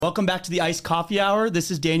Welcome back to the Iced Coffee Hour. This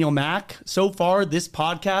is Daniel Mack. So far, this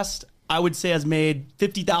podcast, I would say, has made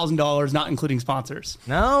 $50,000, not including sponsors.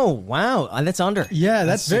 No, wow, that's under. Yeah,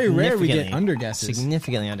 that's very rare we get under guesses.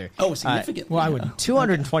 Significantly under. Oh, significantly. Well, I would.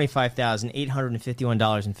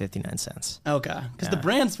 $225,851.59. Okay, because the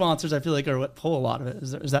brand sponsors, I feel like, are what pull a lot of it.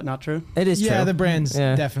 Is that not true? It is true. Yeah, the brands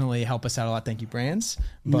definitely help us out a lot. Thank you, brands.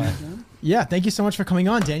 But yeah, thank you so much for coming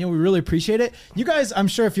on, Daniel. We really appreciate it. You guys, I'm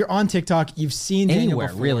sure if you're on TikTok, you've seen Daniel Anywhere,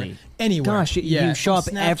 before. really. Anywhere. Gosh, you show up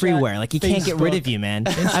Snapchat, everywhere. Like, you can't get rid of you, man.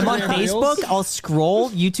 I'm on Facebook. I'll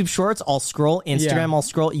scroll YouTube Shorts. I'll scroll Instagram. I'll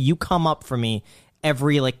scroll. You come up for me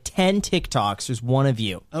every 10 TikToks. There's one of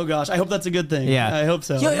you. Oh, gosh. I hope that's a good thing. Yeah. I hope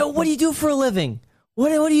so. Yo, what do you do for a living?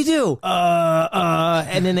 What do you do?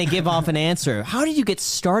 And then they give off an answer. How did you get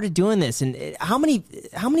started doing this? And how many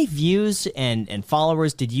views and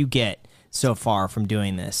followers did you get so far from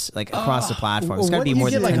doing this, across the platform? It's got to be more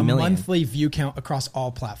than 10 million. A monthly view count across all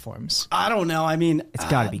platforms. I don't know. I mean, it's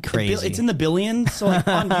got to be crazy. It's in the billions. So on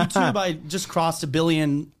YouTube, I just crossed 1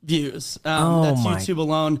 billion views. That's YouTube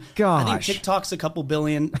alone. Gosh. I think TikTok's a couple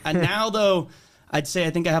billion. And now, though, I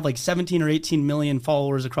think I have 17 or 18 million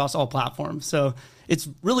followers across all platforms. So it's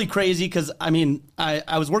really crazy because, I mean,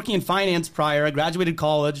 I was working in finance prior. I graduated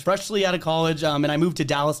college, freshly out of college, and I moved to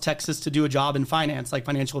Dallas, Texas to do a job in finance, like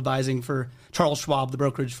financial advising for Charles Schwab, the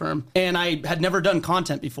brokerage firm. And I had never done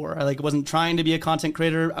content before. I wasn't trying to be a content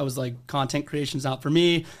creator. I was content creation's not for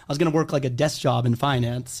me. I was going to work a desk job in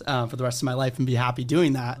finance for the rest of my life and be happy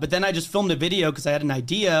doing that. But then I just filmed a video because I had an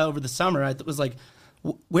idea over the summer. I was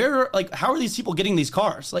how are these people getting these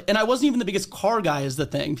cars? And I wasn't even the biggest car guy is the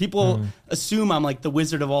thing. People assume I'm the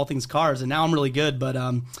wizard of all things cars, and now I'm really good. But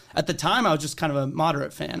at the time, I was just kind of a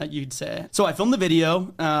moderate fan, you'd say. So I filmed the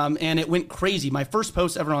video, and it went crazy. My first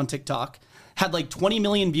post ever on TikTok had 20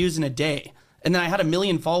 million views in a day. And then I had 1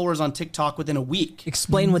 million followers on TikTok within a week.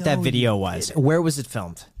 Explain what that video was. Where was it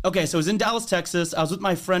filmed? Okay, so it was in Dallas, Texas. I was with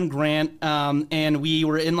my friend Grant, and we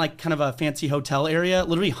were in kind of a fancy hotel area,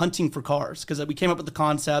 literally hunting for cars because we came up with the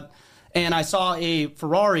concept. And I saw a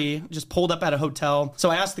Ferrari just pulled up at a hotel.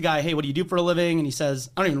 So I asked the guy, hey, what do you do for a living? And he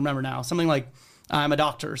says, I don't even remember now, something like, I'm a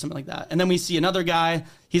doctor or something like that. And then we see another guy,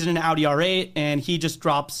 he's in an Audi R8, and he just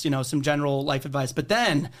drops, some general life advice. But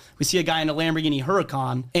then we see a guy in a Lamborghini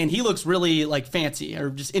Huracan, and he looks really fancy or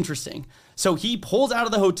just interesting. So he pulls out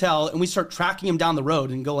of the hotel, and we start tracking him down the road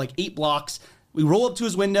and go 8 blocks. We roll up to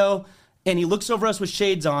his window, and he looks over us with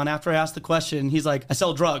shades on after I asked the question. He's like, I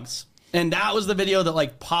sell drugs. And that was the video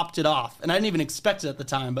that popped it off. And I didn't even expect it at the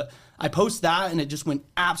time, but I posted that and it just went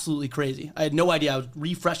absolutely crazy. I had no idea. I was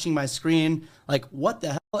refreshing my screen, what the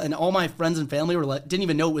hell? And all my friends and family were didn't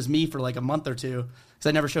even know it was me for a month or two because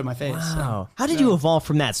I never showed my face. Wow. How did you evolve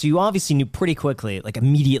from that? So you obviously knew pretty quickly,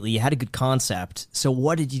 immediately, you had a good concept. So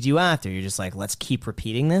what did you do after? You're just let's keep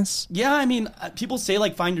repeating this? Yeah, I mean, people say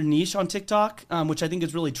find your niche on TikTok, which I think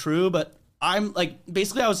is really true, but I'm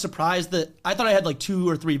basically I was surprised that I thought I had 2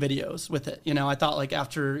 or 3 videos with it. I thought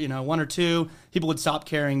after, 1 or 2, people would stop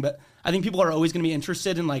caring. But I think people are always going to be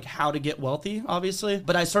interested in how to get wealthy, obviously.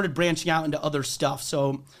 But I started branching out into other stuff.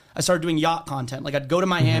 So I started doing yacht content. I'd go to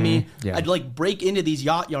Miami. I'd break into these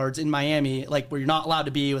yacht yards in Miami, where you're not allowed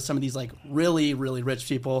to be with some of these really, really rich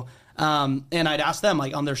people. And I'd ask them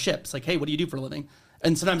on their ships, hey, what do you do for a living?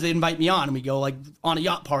 And sometimes they'd invite me on and we go on a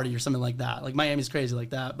yacht party or something like that. Miami's crazy like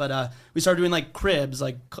that. But we started doing cribs,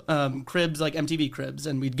 cribs, MTV cribs.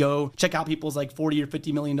 And we'd go check out people's 40 or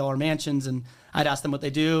 $50 million mansions. And I'd ask them what they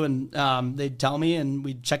do and they'd tell me and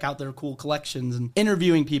we'd check out their cool collections and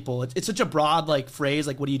interviewing people. It's such a broad phrase,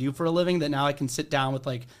 what do you do for a living, that now I can sit down with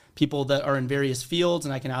people that are in various fields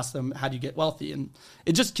and I can ask them, how do you get wealthy? And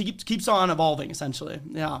it just keeps on evolving essentially.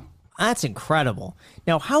 Yeah. That's incredible.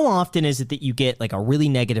 Now, how often is it that you get a really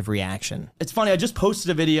negative reaction? It's funny. I just posted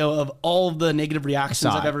a video of all of the negative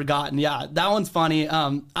reactions I've ever gotten. Yeah, that one's funny.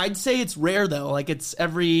 I'd say it's rare though. It's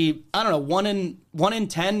every, I don't know, 1 in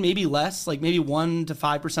 10, maybe less, maybe 1 to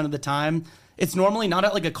 5% of the time. It's normally not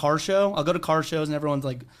at a car show. I'll go to car shows and everyone's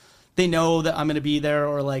they know that I'm going to be there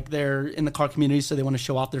or they're in the car community so they want to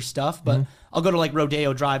show off their stuff. But I'll go to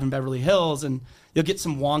Rodeo Drive in Beverly Hills and you'll get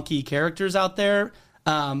some wonky characters out there.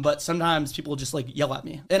 But sometimes people just yell at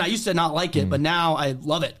me. And I used to not like it, but now I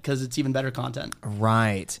love it because it's even better content.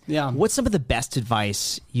 Right. Yeah. What's some of the best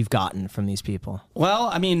advice you've gotten from these people? Well,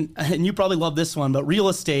 I mean, and you probably love this one, but real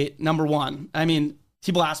estate, number one. I mean,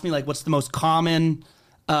 people ask me what's the most common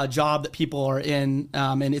job that people are in,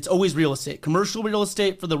 and it's always real estate. Commercial real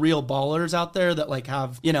estate for the real ballers out there that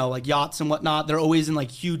have, yachts and whatnot. They're always in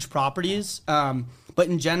huge properties. But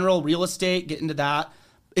in general, real estate, get into that.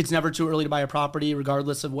 It's never too early to buy a property,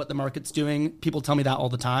 regardless of what the market's doing. People tell me that all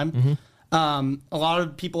the time. A lot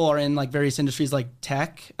of people are in like various industries like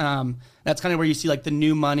tech. That's kind of where you see like the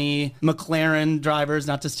new money McLaren drivers,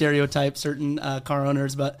 not to stereotype certain car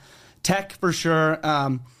owners, but tech for sure.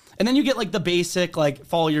 And then you get like the basic, like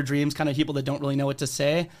follow your dreams kind of people that don't really know what to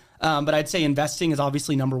say. But I'd say investing is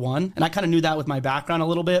obviously number one. And I kind of knew that with my background a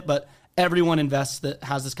little bit, but everyone invests that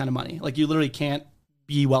has this kind of money. Like you literally can't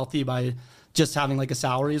be wealthy by just having like a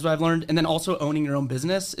salary is what I've learned. And then also owning your own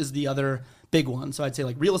business is the other big one. So I'd say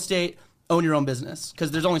like real estate, own your own business,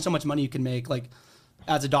 because there's only so much money you can make. Like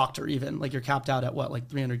as a doctor, even like you're capped out at what, like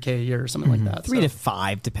 $300K a year or something like that. 3 to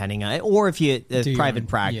 5, depending on it, or if you private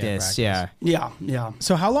practice. Yeah.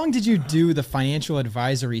 So how long did you do the financial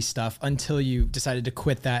advisory stuff until you decided to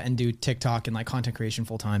quit that and do TikTok and like content creation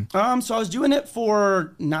full time? So I was doing it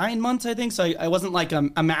for 9 months, I think. So I wasn't like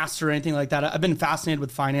a master or anything like that. I've been fascinated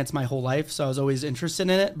with finance my whole life, so I was always interested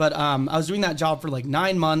in it. But I was doing that job for like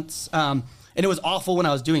 9 months. And it was awful when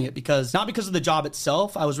I was doing it not because of the job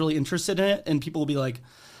itself. I was really interested in it, and people will be like,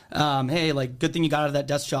 hey, like, good thing you got out of that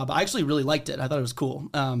desk job. I actually really liked it. I thought it was cool.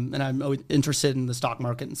 And I'm always interested in the stock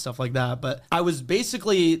market and stuff like that. But I was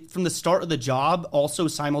basically, from the start of the job, also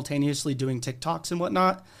simultaneously doing TikToks and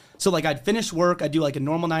whatnot. So like I'd finish work, I'd do like a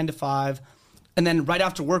normal 9 to 5. And then right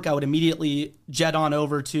after work, I would immediately jet on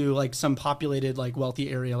over to like some populated, like wealthy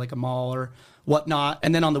area, like a mall or whatnot.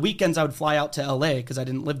 And then on the weekends, I would fly out to LA because I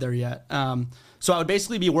didn't live there yet. So I would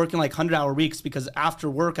basically be working like 100-hour weeks because after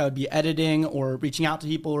work, I would be editing or reaching out to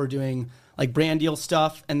people or doing like brand deal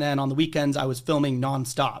stuff. And then on the weekends, I was filming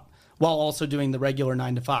nonstop while also doing the regular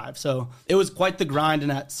 9 to 5. So it was quite the grind.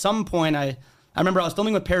 And at some point, I remember I was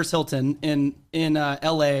filming with Paris Hilton in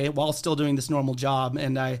LA while still doing this normal job.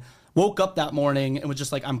 And I woke up that morning and was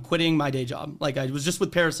just like, I'm quitting my day job. Like I was just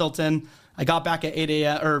with Paris Hilton. I got back at 8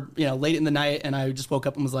 a.m. or, late in the night, and I just woke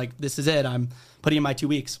up and was like, this is it. I'm putting in my 2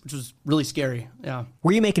 weeks, which was really scary. Yeah.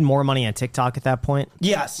 Were you making more money on TikTok at that point?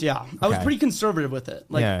 Yes. Yeah. I was pretty conservative with it.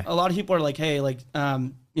 Like a lot of people are like, hey, like,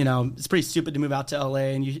 it's pretty stupid to move out to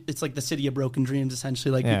LA, and it's like the city of broken dreams,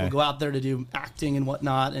 essentially. Like people go out there to do acting and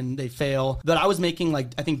whatnot, and they fail. But I was making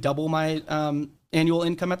like, I think double my annual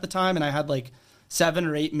income at the time. And I had like 7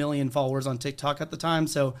 or 8 million followers on TikTok at the time.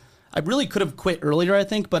 So I really could have quit earlier, I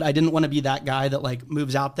think, but I didn't want to be that guy that like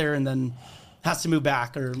moves out there and then has to move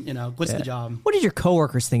back or, quits the job. What did your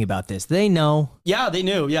coworkers think about this? Do they know? Yeah, they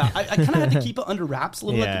knew. Yeah. I kind of had to keep it under wraps a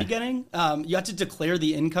little at the beginning. You had to declare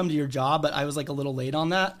the income to your job, but I was like a little late on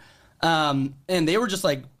that. And they were just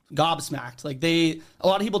like gobsmacked. Like a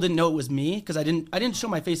lot of people didn't know it was me because I didn't show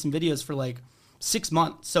my face in videos for like 6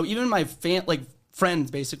 months. So even my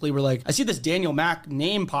friends basically were like, I see this Daniel Mack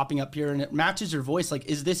name popping up here and it matches your voice. Like,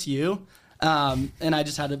 is this you? And I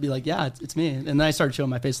just had to be like, yeah, it's me. And then I started showing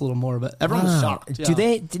my face a little more, but everyone was shocked.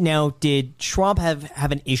 Yeah. Did Schwab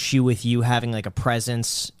have an issue with you having like a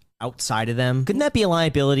presence outside of them? Couldn't that be a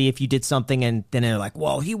liability if you did something and then they're like,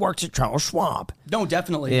 well, he works at Charles Schwab? No,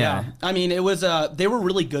 definitely. Yeah. I mean, it was, they were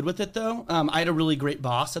really good with it though. I had a really great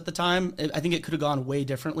boss at the time. I think it could have gone way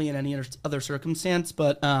differently in any other circumstance,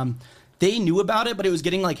 but, they knew about it, but it was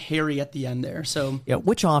getting like hairy at the end there. So yeah,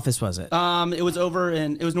 which office was it? It was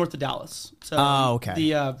it was north of Dallas. So okay.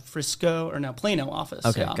 The Plano office.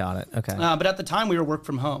 Okay, yeah. Got it. Okay. But at the time we were work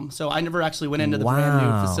from home, so I never actually went into the brand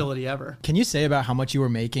new facility ever. Can you say about how much you were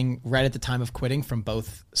making right at the time of quitting from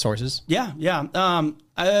both sources? Yeah.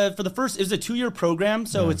 For the first, it was a 2-year program,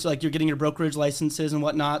 so it's like you're getting your brokerage licenses and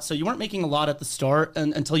whatnot. So you weren't making a lot at the start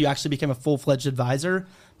until you actually became a full-fledged advisor.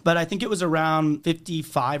 But I think it was around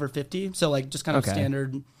 55 or 50. So like just kind of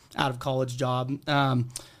standard out of college job.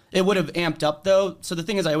 It would have amped up though. So the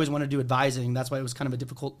thing is I always wanted to do advising. That's why it was kind of a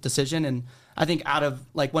difficult decision. And I think out of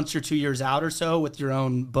like once you're 2 years out or so with your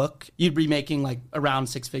own book, you'd be making like around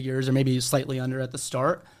 6 figures or maybe slightly under at the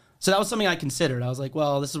start. So that was something I considered. I was like,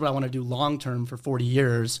 well, this is what I want to do long-term for 40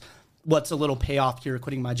 years. What's a little payoff here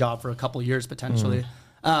quitting my job for a couple years potentially.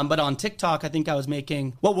 But on TikTok, I think I was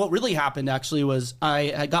making, what really happened actually was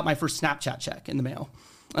I got my first Snapchat check in the mail.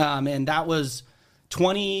 And that was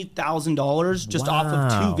 $20,000 just off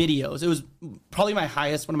of 2 videos. It was probably one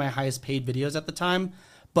of my highest paid videos at the time.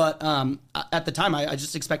 But at the time, I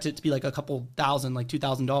just expected it to be like a couple thousand, like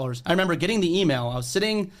 $2,000. I remember getting the email. I was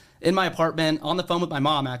sitting in my apartment on the phone with my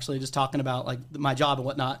mom, actually, just talking about like my job and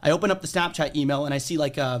whatnot. I open up the Snapchat email and I see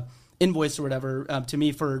like a invoice or whatever to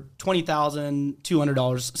me for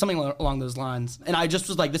 $20,200, something along those lines. And I just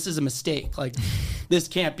was like, this is a mistake. Like this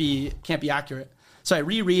can't be accurate. So I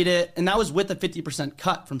reread it, and that was with a 50%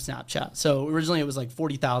 cut from Snapchat. So originally it was like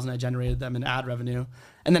 40,000 I generated them in ad revenue.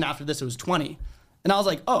 And then after this it was 20. And I was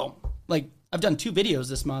like, oh, like I've done 2 videos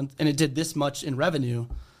this month and it did this much in revenue.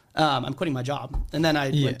 I'm quitting my job. And then I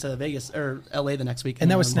went to Vegas or LA the next week.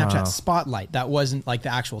 And that was Snapchat Spotlight. That wasn't like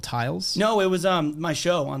the actual Tiles. No, it was my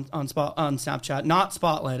show on Snapchat, not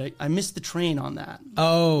Spotlight. I missed the train on that.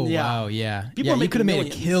 Oh, wow, yeah. You could have made a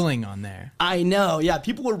killing on there. I know, yeah.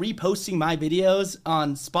 People were reposting my videos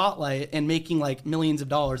on Spotlight and making like millions of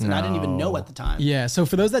dollars, and I didn't even know at the time. Yeah, so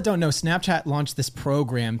for those that don't know, Snapchat launched this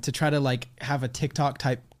program to try to like have a TikTok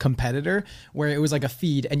type competitor where it was like a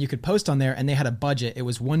feed and you could post on there, and they had a budget. It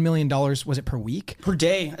was $1 million, was it per week? Per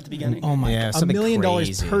day at the beginning. Oh my God. $1 million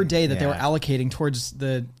crazy. per day that they were allocating towards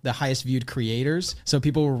the highest viewed creators. So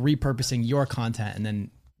people were repurposing your content and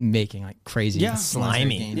then making like crazy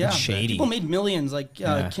slimy, shady. People made millions. Like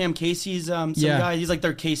Cam Casey's some guy, he's like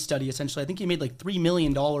their case study essentially. I think he made like $3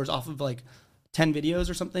 million off of like 10 videos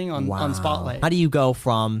or something on Spotlight. How do you go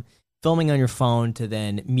from filming on your phone to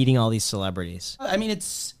then meeting all these celebrities? I mean,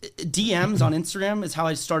 it's DMs on Instagram is how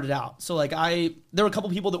I started out. So like there were a couple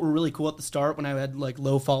people that were really cool at the start when I had like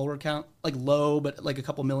low follower count, like low, but like a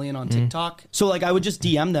couple million on TikTok. So like I would just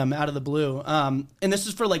DM them out of the blue. And this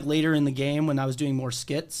is for like later in the game when I was doing more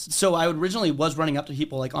skits. So I originally was running up to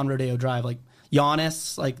people like on Rodeo Drive, like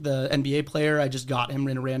Giannis, like the NBA player, I just got him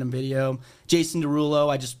in a random video. Jason Derulo,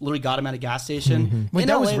 I just literally got him at a gas station. Wait,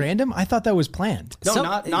 that was random? I thought that was planned. No,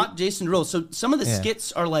 not Jason Derulo. So some of the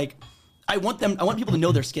skits are like, I want people to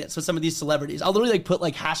know their skits. So some of these celebrities, I'll literally like put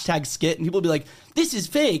like hashtag skit and people will be like, this is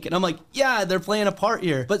fake. And I'm like, yeah, they're playing a part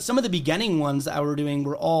here. But some of the beginning ones that I were doing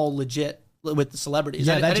were all legit with the celebrities.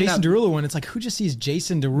 Yeah, that Jason Derulo one, it's like, who just sees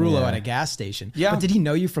Jason Derulo at a gas station? Yeah. But did he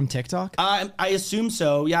know you from TikTok? I assume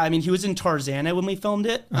so. Yeah, I mean, he was in Tarzana when we filmed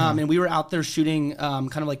it. And we were out there shooting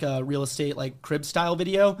kind of like a real estate, like crib style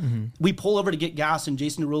video. We pull over to get gas and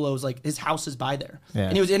Jason Derulo was like, his house is by there. Yeah.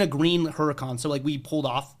 And he was in a green Huracan. So like we pulled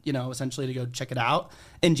off, essentially to go check it out.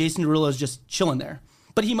 And Jason Derulo is just chilling there.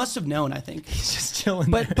 But he must have known, I think. He's just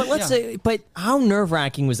chilling there. But let's say, but how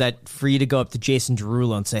nerve-wracking was that for you to go up to Jason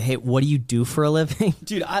Derulo and say, hey, what do you do for a living?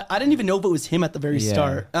 Dude, I didn't even know if it was him at the very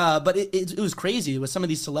start. But it was crazy with some of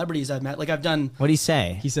these celebrities I've met. Like I've done... What did he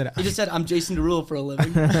say? He just said, I'm Jason Derulo for a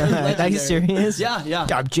living. Are you serious? Yeah.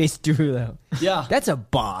 I'm Jason Derulo. Yeah. That's a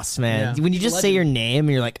boss, man. Yeah. When you just say your name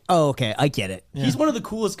and you're like, oh, okay, I get it. Yeah. He's one of the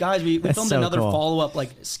coolest guys. We filmed another follow-up like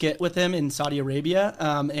skit with him in Saudi Arabia.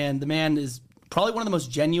 And the man is probably one of the most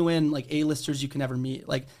genuine like A-listers you can ever meet.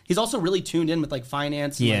 Like he's also really tuned in with like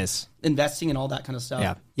finance, and, like, investing and all that kind of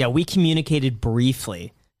stuff. Yeah. We communicated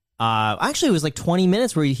briefly. Actually, it was like 20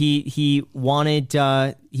 minutes where he wanted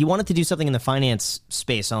to do something in the finance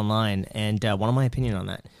space online, and wanted my opinion on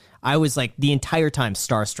that. I was like the entire time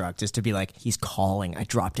starstruck, just to be like, he's calling. I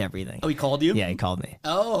dropped everything. Oh, he called you? Yeah, he called me.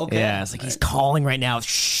 Oh, okay. Yeah, it's like he's calling right now.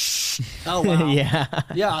 Shh. Oh, wow. Yeah.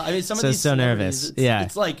 I mean, some of these so nervous.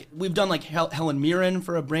 It's like we've done like Helen Mirren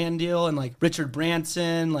for a brand deal, and like Richard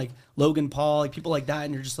Branson, like Logan Paul, like people like that,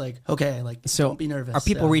 and you're just like, okay, like don't be nervous. Are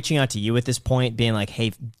people reaching out to you at this point, being like,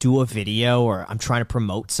 hey, do a video, or I'm trying to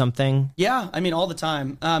promote something? Yeah, I mean, all the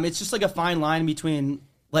time. It's just like a fine line between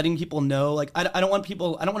letting people know, like I don't want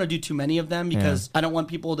to do too many of them because I don't want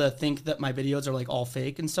people to think that my videos are like all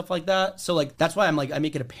fake and stuff like that. So like that's why I'm like I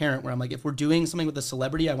make it apparent where I'm like, if we're doing something with a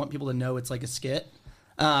celebrity, I want people to know it's like a skit.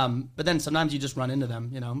 But then sometimes you just run into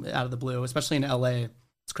them, out of the blue, especially in LA.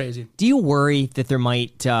 It's crazy. Do you worry that there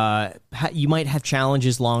might you might have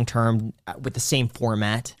challenges long term with the same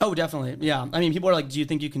format? Oh, definitely. Yeah. I mean, people are like, "Do you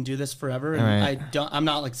think you can do this forever?" And I'm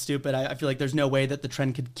not like stupid. I feel like there's no way that the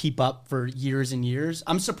trend could keep up for years and years.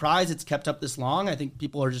 I'm surprised it's kept up this long. I think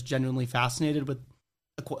people are just genuinely fascinated with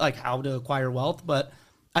like how to acquire wealth, but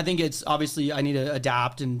I think it's obviously I need to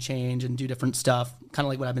adapt and change and do different stuff, kind of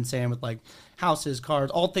like what I've been saying with like houses,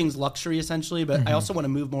 cars, all things luxury essentially. But I also want to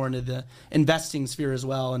move more into the investing sphere as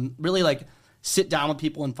well, and really like sit down with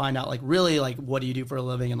people and find out like really like what do you do for a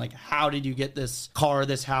living, and like how did you get this car,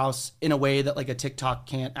 this house in a way that like a TikTok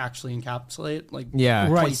can't actually encapsulate, like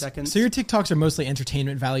 20 seconds. So your TikToks are mostly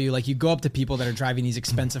entertainment value. Like you go up to people that are driving these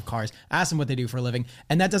expensive cars, ask them what they do for a living,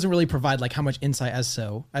 and that doesn't really provide like how much insight as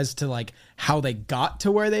to like how they got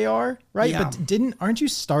to where they are, right? Yeah. But aren't you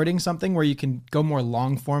starting something where you can go more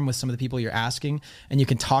long form with some of the people you're asking, and you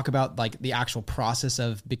can talk about like the actual process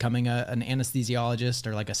of becoming an anesthesiologist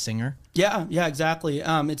or like a singer? Yeah, exactly.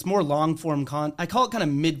 It's more long form I call it kind of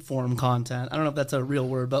mid form content. I don't know if that's a real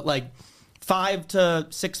word, but like 5 to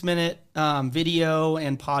 6 minute video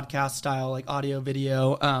and podcast style, like audio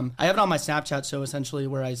video. I have it on my Snapchat show essentially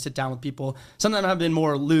where I sit down with people. Sometimes I've been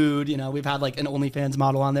more lewd, we've had like an OnlyFans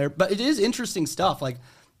model on there, but it is interesting stuff. Like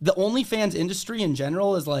the OnlyFans industry in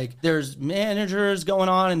general is like, there's managers going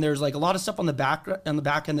on and there's like a lot of stuff on the back end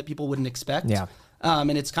that people wouldn't expect. Yeah.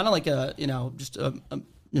 And it's kind of like just a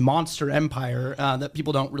monster empire that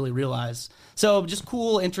people don't really realize. So just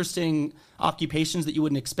cool, interesting occupations that you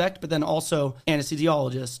wouldn't expect, but then also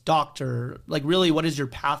anesthesiologist, doctor, like really what is your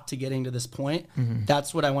path to getting to this point?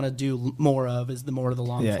 That's what I want to do more of, is the more of the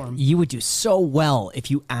long form. You would do so well if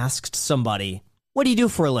you asked somebody, what do you do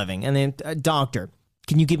for a living? And then, doctor,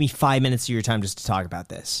 can you give me 5 minutes of your time just to talk about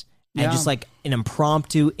this? And just like an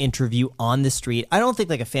impromptu interview on the street. I don't think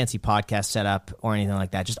like a fancy podcast setup or anything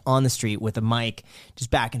like that. Just on the street with a mic, just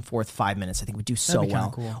back and forth 5 minutes. I think would do so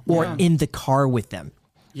well. Cool. Or in the car with them.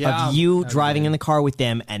 Of you driving in the car with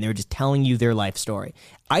them and they're just telling you their life story.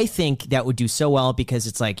 I think that would do so well because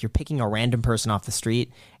it's like you're picking a random person off the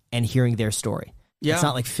street and hearing their story. Yeah. It's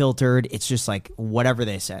not like filtered. It's just like whatever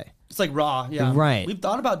they say. It's like raw, yeah. Right. We've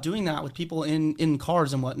thought about doing that with people in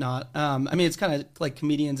cars and whatnot. I mean, it's kind of like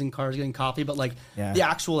comedians in cars getting coffee, but like the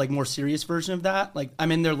actual like more serious version of that. Like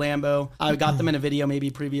I'm in their Lambo. I got them in a video maybe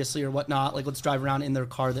previously or whatnot. Like let's drive around in their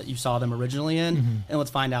car that you saw them originally in, and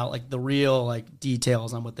let's find out like the real like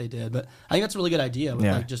details on what they did. But I think that's a really good idea. With,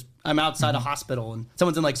 like just I'm outside a hospital and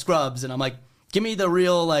someone's in like scrubs and I'm like, give me the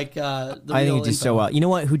real like. I think it did so well. You know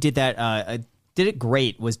what? Who did that? Did it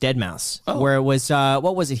great was Deadmau5, where it was,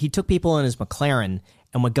 what was it? He took people in his McLaren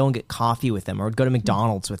and would go and get coffee with them or would go to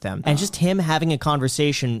McDonald's with them. And just him having a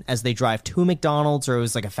conversation as they drive to McDonald's, or it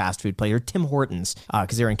was like a fast food place, or Tim Hortons,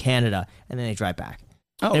 because they're in Canada, and then they drive back.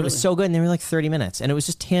 And it was so good, and they were like 30 minutes. And it was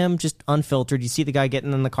just him, just unfiltered. You see the guy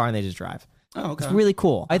getting in the car, and they just drive. Oh, okay. It's really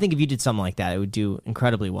cool. I think if you did something like that, it would do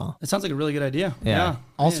incredibly well. It sounds like a really good idea. Yeah.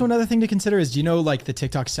 Also, another thing to consider is, do you know like the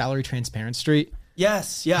TikTok salary transparent street?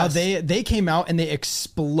 Yes. How they came out and they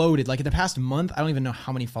exploded. Like in the past month, I don't even know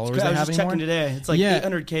how many followers they have I was just anymore. checking today. It's like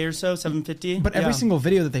 800K or so, 750. But every single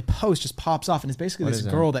video that they post just pops off, and it's basically this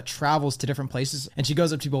girl that travels to different places, and she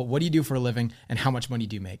goes up to people, what do you do for a living, and how much money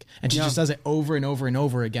do you make? And she just does it over and over and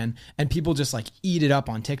over again, and people just like eat it up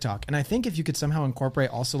on TikTok. And I think if you could somehow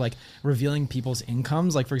incorporate also like revealing people's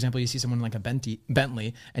incomes, like for example, you see someone like a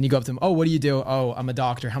Bentley, and you go up to them, oh, what do you do? Oh, I'm a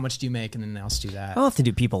doctor. How much do you make? And then they'll do that. How often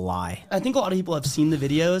do people lie? I think a lot of people have seen the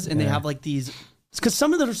videos and they have like these, because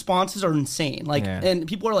some of the responses are insane. Like, and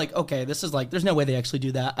people are like, okay, this is like, there's no way they actually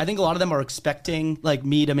do that. I think a lot of them are expecting like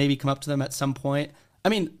me to maybe come up to them at some point. I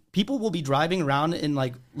mean, people will be driving around in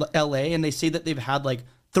like LA and they say that they've had like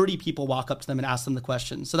 30 people walk up to them and ask them the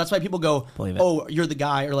questions. So that's why people go, oh, you're the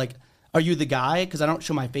guy, or like, are you the guy? Because I don't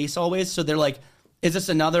show my face always. So they're like, is this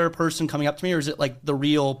another person coming up to me, or is it like the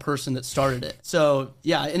real person that started it? So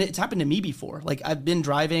yeah, and it's happened to me before. Like I've been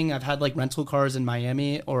driving, I've had like rental cars in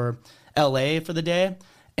Miami or LA for the day,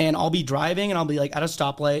 and I'll be driving and I'll be like at a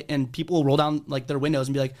stoplight and people will roll down like their windows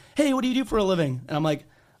and be like, hey, what do you do for a living? And I'm like,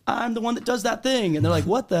 I'm the one that does that thing. And they're like,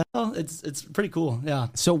 what the hell? It's pretty cool. Yeah.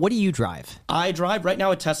 So what do you drive? I drive right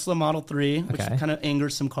now a Tesla Model 3, which kind of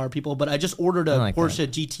angers some car people, but I just ordered a Porsche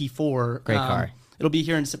GT4. Great car. It'll be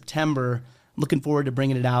here in September. Looking forward to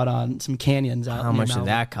bringing it out on some canyons out. How much did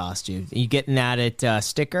that cost you? Are you getting that at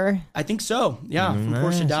sticker? I think so. Yeah, from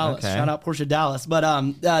Porsche Dallas. Okay. Shout out Porsche Dallas.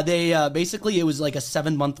 But they basically, it was like a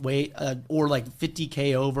 7-month wait, or like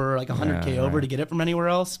 50K over, like 100K over to get it from anywhere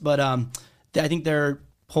else. But I think they're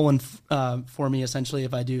pulling for me essentially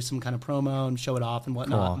if I do some kind of promo and show it off and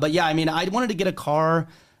whatnot. Cool. But yeah, I mean, I wanted to get a car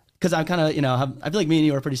because I'm kind of, I feel like me and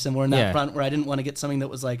you are pretty similar in that front, where I didn't want to get something that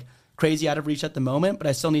was like crazy out of reach at the moment, but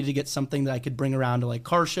I still needed to get something that I could bring around to like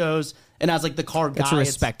car shows. And as like the car guy, it's a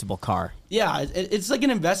respectable car. Yeah, it's like an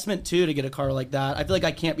investment too to get a car like that. I feel like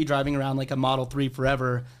I can't be driving around like a Model 3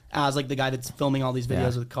 forever as like the guy that's filming all these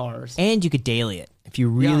videos with cars. And you could daily it. If you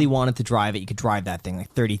really wanted to drive it, you could drive that thing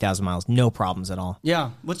like 30,000 miles, no problems at all.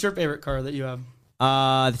 Yeah. What's your favorite car that you have?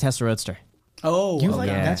 The Tesla Roadster. Oh,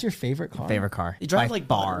 that's your favorite car? Favorite car. You drive like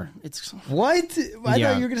bar. It's what? I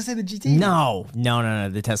thought you were gonna say the GT. No.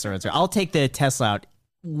 The Tesla Roadster. I'll take the Tesla out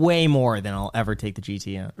way more than I'll ever take the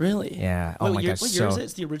GT out. Really? Yeah. Oh my gosh. What year is it?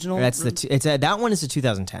 It's the original. That's that one is a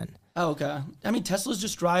 2010. Oh, okay. I mean, Teslas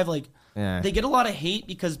just drive like. They get a lot of hate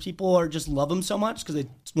because people are just love them so much because they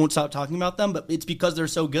won't stop talking about them, but it's because they're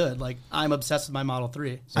so good. Like, I'm obsessed with my Model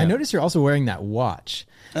 3. So. I noticed you're also wearing that watch.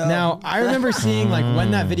 Now, I remember seeing like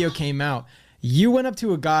when that video came out, you went up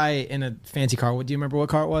to a guy in a fancy car. Do you remember what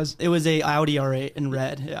car it was? It was a Audi R8 in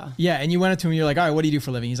red, yeah. Yeah, and you went up to him and you're like, all right, what do you do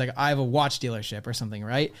for a living? He's like, I have a watch dealership or something,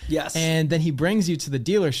 right? Yes. And then he brings you to the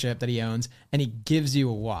dealership that he owns and he gives you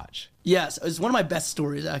a watch. Yes, it's one of my best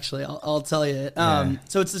stories, actually. I'll tell you it.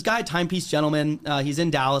 So it's this guy, Timepiece Gentleman. He's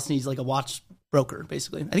in Dallas, and he's like a watch broker,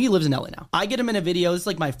 basically. I think he lives in LA now. I get him in a video. This is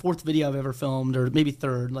like my 4th video I've ever filmed, or maybe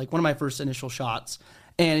 3rd, like one of my first initial shots.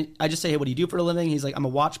 And I just say, hey, what do you do for a living? He's like, I'm a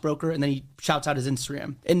watch broker. And then he shouts out his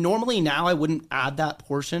Instagram. And normally now I wouldn't add that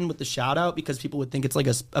portion with the shout out because people would think it's like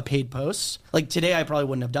a paid post. Like today I probably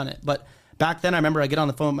wouldn't have done it. But back then I remember I get on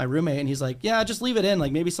the phone with my roommate and he's like, yeah, just leave it in.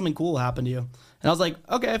 Like maybe something cool will happen to you. And I was like,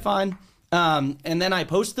 okay, fine. And then I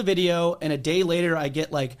post the video and a day later I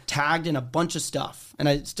get like tagged in a bunch of stuff and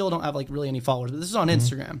I still don't have like really any followers, but this is on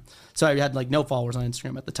Instagram. So I had like no followers on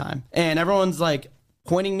Instagram at the time. And everyone's like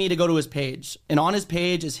pointing me to go to his page. And on his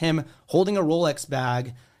page is him holding a Rolex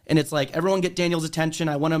bag. And it's like, everyone get Daniel's attention.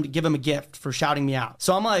 I want him to give him a gift for shouting me out.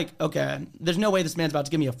 So I'm like, okay, there's no way this man's about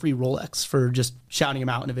to give me a free Rolex for just shouting him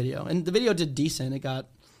out in a video. And the video did decent. It got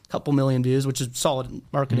couple million views, which is solid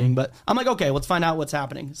marketing. But I'm like, okay, let's find out what's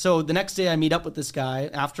happening. So the next day I meet up with this guy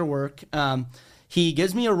after work. He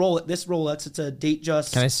gives me this Rolex. It's a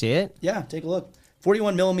Datejust. Can I see it? Yeah, take a look.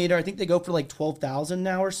 41 millimeter. I think they go for like 12,000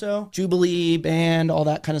 now or so. Jubilee band, all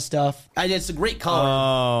that kind of stuff. It's a great color.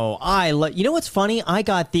 Oh, you know what's funny? I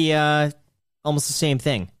got the almost the same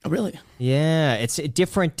thing. Oh, really? Yeah, it's a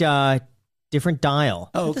different dial. Oh,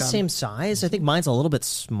 okay. The same size. I think mine's a little bit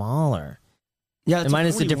smaller. Yeah, and mine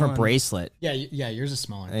is a different bracelet. Yeah, yours is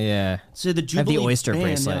smaller. Yeah. So the Jubilee I have the oyster band,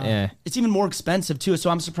 bracelet. Yeah. It's even more expensive too. So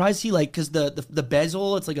I'm surprised he because the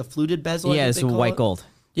bezel, it's like a fluted bezel. Yeah, it's white gold.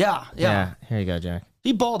 Yeah. Here you go, Jack.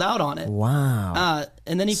 He balled out on it. Wow.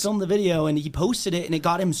 And then he filmed the video and he posted it and it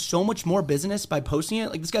got him so much more business by posting it.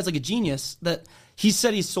 Like this guy's like a genius that he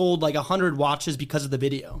said he sold like 100 watches because of the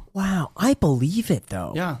video. Wow. I believe it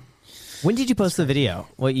though. Yeah. When did you post the video?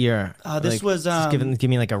 What year? This was... just give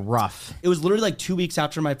me like a rough. It was literally like 2 weeks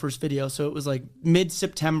after my first video. So it was like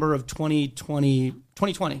mid-September of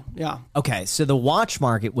 2020. Yeah. Okay. So the watch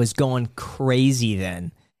market was going crazy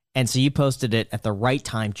then. And so you posted it at the right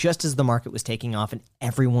time, just as the market was taking off and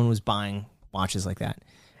everyone was buying watches like that.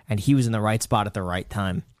 And he was in the right spot at the right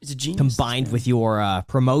time. He's a genius. Combined with your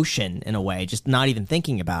promotion in a way, just not even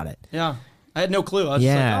thinking about it. Yeah. I had no clue. I was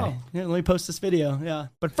just like, oh, yeah, let me post this video. Yeah.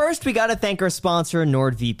 But first, we got to thank our sponsor,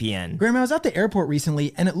 NordVPN. Graham, I was at the airport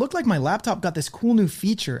recently, and it looked like my laptop got this cool new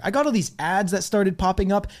feature. I got all these ads that started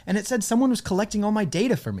popping up, and it said someone was collecting all my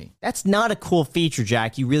data for me. That's not a cool feature,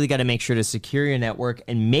 Jack. You really got to make sure to secure your network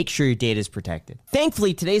and make sure your data is protected.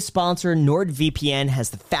 Thankfully, today's sponsor, NordVPN, has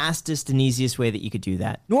the fastest and easiest way that you could do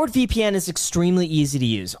that. NordVPN is extremely easy to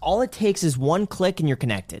use. All it takes is one click and you're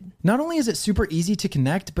connected. Not only is it super easy to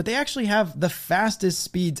connect, but they actually have the fastest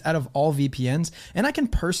speeds out of all VPNs, and I can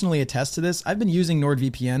personally attest to this. I've been using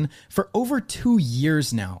NordVPN for over 2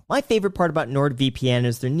 years now. My favorite part about NordVPN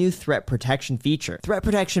is their new threat protection feature. Threat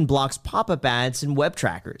protection blocks pop-up ads and web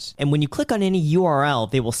trackers, and when you click on any URL,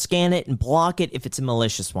 they will scan it and block it if it's a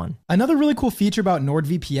malicious one. Another really cool feature about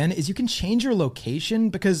NordVPN is you can change your location,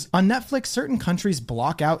 because on Netflix, certain countries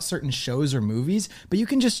block out certain shows or movies, but you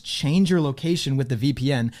can just change your location with the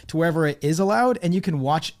VPN to wherever it is allowed, and you can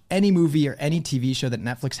watch any movie or any TV show that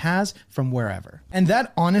Netflix has from wherever. And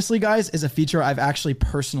that, honestly, guys, is a feature I've actually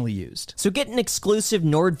personally used. So get an exclusive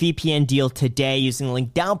NordVPN deal today using the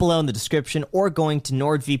link down below in the description or going to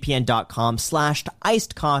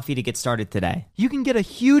nordvpn.com/icedcoffee to get started today. You can get a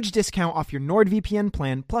huge discount off your NordVPN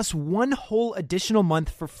plan plus one whole additional month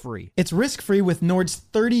for free. It's risk-free with Nord's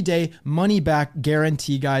 30-day money-back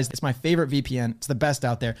guarantee, guys. It's my favorite VPN. It's the best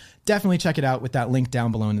out there. Definitely check it out with that link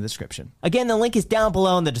down below in the description. Again, the link is down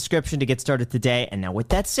below in the description to get started today. And now with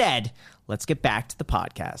that said, let's get back to the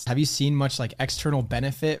podcast. Have you seen much like external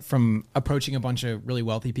benefit from approaching a bunch of really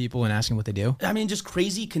wealthy people and asking what they do? I mean, just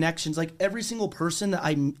crazy connections. Like every single person that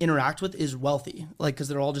I interact with is wealthy, like because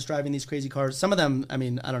they're all just driving these crazy cars. Some of them, I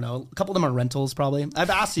mean, I don't know, a couple of them are rentals probably.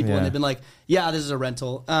 I've asked people and they've been like, yeah, this is a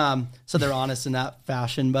rental. So they're honest in that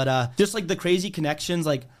fashion. But just like the crazy connections,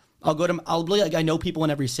 like I'll be like, I know people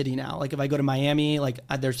in every city now. Like if I go to Miami, like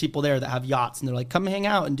there's people there that have yachts and they're like, come hang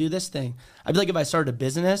out and do this thing. I feel like if I started a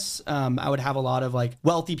business, I would have a lot of like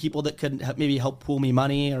wealthy people that could maybe help pool me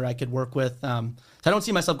money or I could work with. So I don't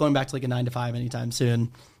see myself going back to like a 9-to-5 anytime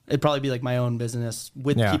soon. It'd probably be like my own business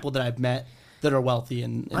with people that I've met that are wealthy.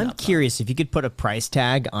 And I'm curious if you could put a price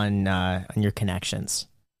tag on your connections.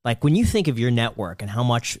 Like when you think of your network and how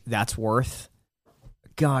much that's worth,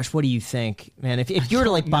 gosh, what do you think, man? If you were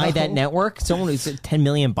to like buy that network, someone who's $10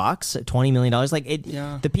 million, $20 million, like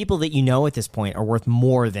the people that you know at this point are worth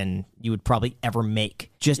more than you would probably ever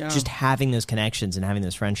make. Just having those connections and having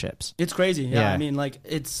those friendships. It's crazy. Yeah. I mean, like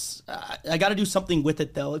it's, I got to do something with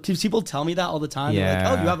it though. People tell me that all the time. They're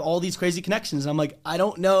like, oh, you have all these crazy connections. And I'm like, I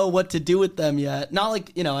don't know what to do with them yet. Not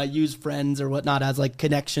like, I use friends or whatnot as like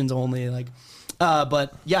connections only. Like,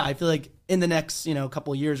 but yeah, I feel like in the next,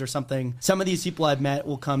 couple of years or something, some of these people I've met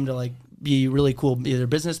will come to like be really cool, either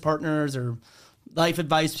business partners or life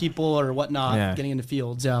advice people or whatnot getting into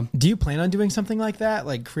fields. Yeah. Do you plan on doing something like that,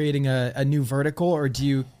 like creating a new vertical, or do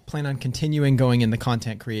you plan on continuing going in the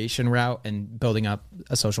content creation route and building up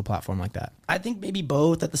a social platform like that? I think maybe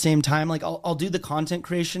both at the same time. Like I'll do the content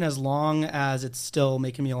creation as long as it's still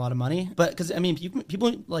making me a lot of money. But because I mean,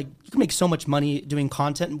 people like you can make so much money doing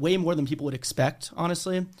content, way more than people would expect,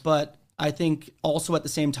 honestly. But I think also at the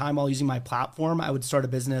same time, while using my platform, I would start a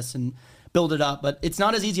business and build it up. But it's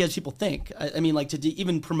not as easy as people think. I mean, like to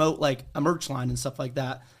even promote like a merch line and stuff like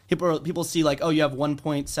that. People see like, oh, you have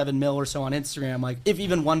 1.7 mil or so on Instagram. Like if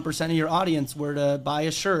even 1% of your audience were to buy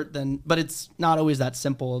a shirt, then, but it's not always that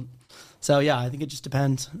simple. So yeah, I think it just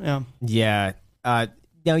depends. Yeah. Yeah.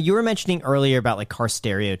 Now you were mentioning earlier about like car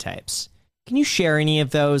stereotypes. Can you share any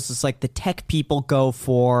of those? It's like the tech people go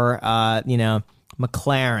for,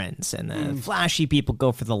 McLarens, and the flashy people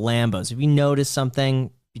go for the Lambos. Have you noticed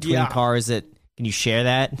something between cars that? Can you share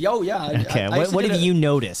that? Oh, yeah. Okay. What have you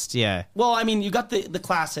noticed? Yeah. Well, I mean, you got the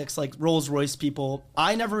classics like Rolls Royce people.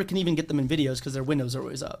 I never can even get them in videos because their windows are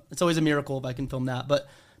always up. It's always a miracle if I can film that. But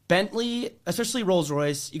Bentley, especially Rolls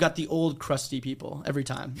Royce, you got the old crusty people every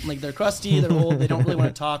time. Like they're crusty, they're old, they don't really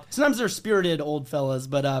want to talk. Sometimes they're spirited old fellas,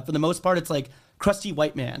 but for the most part, it's like crusty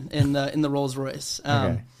white man in the Rolls Royce.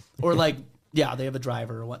 Or like, yeah, they have a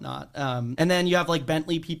driver or whatnot. And then you have like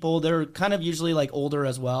Bentley people. They're kind of usually like older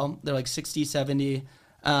as well. They're like 60, 70.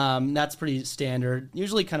 That's pretty standard.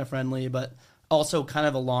 Usually kind of friendly, but also kind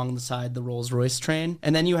of alongside the Rolls Royce train.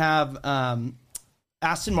 And then you have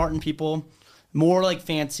Aston Martin people, more like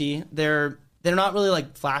fancy. They're not really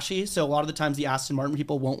like flashy. So a lot of the times the Aston Martin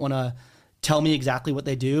people won't want to tell me exactly what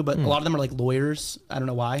they do, but a lot of them are like lawyers. I don't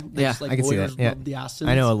know why. They're just, like, I can see that. Yeah. The Astons.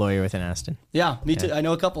 I know a lawyer with an Aston. Yeah, me too. I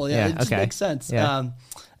know a couple. Yeah, it just makes sense. Yeah.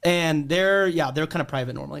 And they're kind of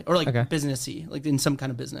private normally, or like businessy, like in some kind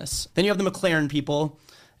of business. Then you have the McLaren people,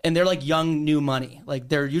 and they're like young, new money. Like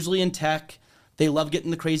they're usually in tech. They love getting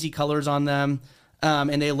the crazy colors on them,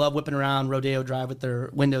 and they love whipping around Rodeo Drive with their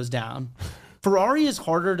windows down. Ferrari is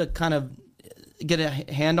harder to kind of get a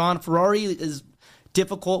hand on. Ferrari is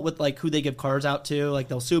difficult with like who they give cars out to. Like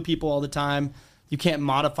they'll sue people all the time. You can't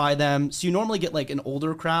modify them. So you normally get like an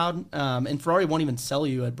older crowd. And Ferrari won't even sell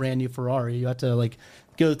you a brand new Ferrari. You have to like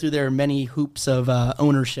go through their many hoops of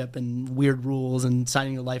ownership and weird rules and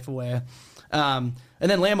signing your life away. And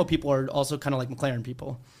then Lambo people are also kind of like McLaren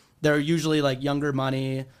people. They're usually like younger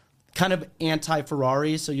money, kind of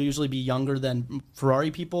anti-Ferrari, so you'll usually be younger than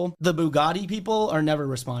Ferrari people. The Bugatti people are never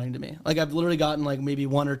responding to me. Like I've literally gotten like maybe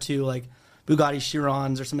one or two like Bugatti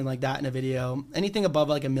Chirons or something like that in a video. Anything above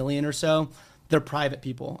like 1 million or so, they're private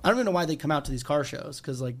people. I don't even know why they come out to these car shows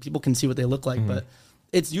because like people can see what they look like, but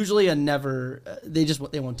it's usually a never.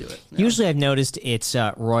 They won't do it. Usually, I've noticed it's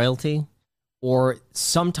royalty, or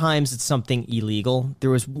sometimes it's something illegal. There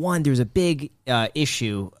was a big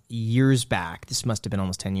issue years back. This must have been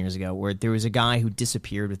almost 10 years ago, where there was a guy who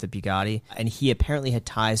disappeared with a Bugatti, and he apparently had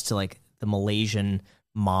ties to like the Malaysian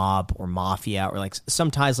mob or mafia or like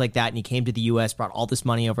some ties like that, and he came to the US, brought all this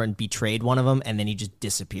money over and betrayed one of them, and then he just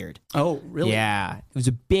disappeared. Oh, really? Yeah. It was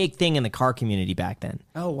a big thing in the car community back then.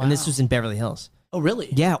 Oh, wow. And this was in Beverly Hills. Oh, really?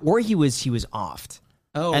 Yeah, or he was offed.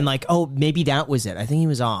 Oh. And like, oh, maybe that was it. I think he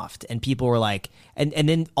was offed. And people were like, and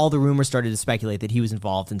then all the rumors started to speculate that he was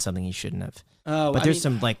involved in something he shouldn't have. Oh, but there's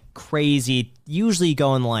some like crazy, usually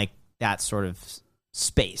going like that sort of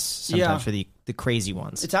space sometimes for the crazy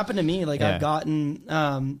ones. It's happened to me. Like I've gotten,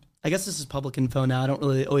 I guess this is public info now. I don't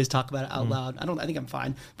really always talk about it out loud. I think I'm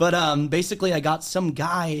fine. But basically I got some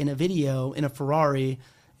guy in a video in a Ferrari,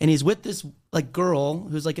 and he's with this like girl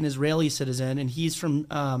who's like an Israeli citizen, and he's from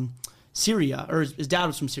Syria, or his dad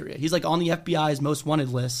was from Syria. He's like on the FBI's most wanted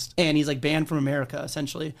list, and he's like banned from America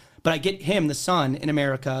essentially. But I get him, the son, in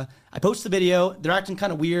America. I post the video. They're acting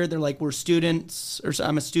kind of weird. They're like, we're students, or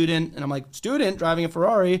I'm a student. And I'm like, student driving a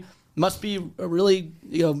Ferrari must be a really,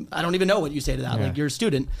 I don't even know what you say to that. Yeah. Like, you're a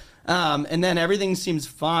student. And then everything seems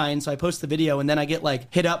fine. So I post the video, and then I get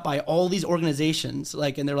like hit up by all these organizations.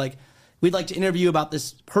 Like, and they're like, we'd like to interview you about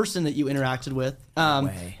this person that you interacted with.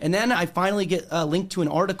 And then I finally get a link to an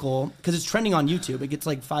article, because it's trending on YouTube. It gets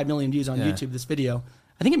like 5 million views on YouTube, this video.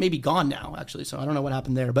 I think it may be gone now, actually, so I don't know what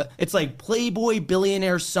happened there. But it's like Playboy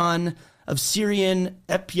billionaire son of Syrian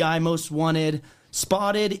FBI most wanted,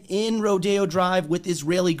 spotted in Rodeo Drive with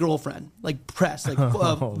Israeli girlfriend. Like press, like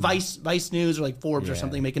Vice News or like Forbes or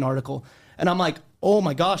something make an article. And I'm like, oh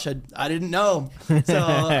my gosh, I didn't know. So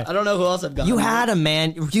I don't know who else I've got. You had him,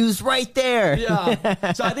 man. He was right there.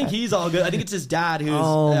 Yeah. So I think he's all good. I think it's his dad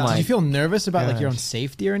who's. Did you feel nervous about like your own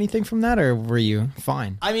safety or anything from that, or were you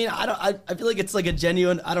fine? I mean, I feel like it's like a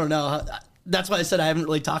genuine. I don't know. that's why I said I haven't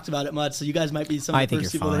really talked about it much. So you guys might be some of I the think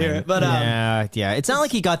first you're people fine. to hear it. But yeah. It's not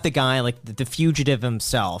like he got the guy like the fugitive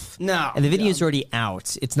himself. No, and the video's already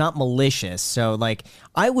out. It's not malicious. So like,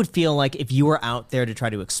 I would feel like if you were out there to try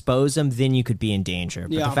to expose him, then you could be in danger.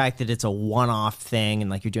 But the fact that it's a one-off thing and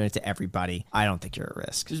like you're doing it to everybody, I don't think you're at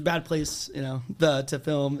risk. It's a bad place, to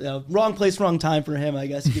film. Wrong place, wrong time for him, I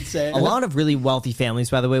guess you could say. A lot of really wealthy families,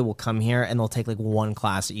 by the way, will come here and they'll take like one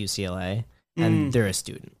class at UCLA, and they're a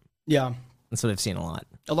student. Yeah. That's what I've seen a lot.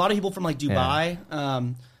 A lot of people from like Dubai,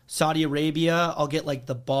 Saudi Arabia, I'll get like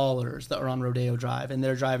the ballers that are on Rodeo Drive, and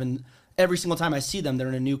they're driving every single time I see them, they're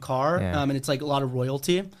in a new car, and it's like a lot of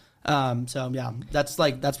royalty. So yeah, that's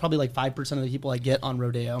probably like 5% of the people I get on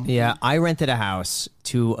Rodeo. Yeah, I rented a house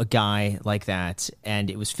to a guy like that, and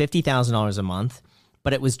it was $50,000 a month,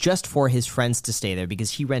 but it was just for his friends to stay there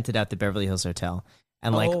because he rented out the Beverly Hills Hotel.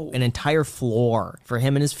 And like an entire floor for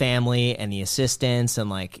him and his family and the assistants and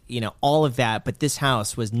like, all of that. But this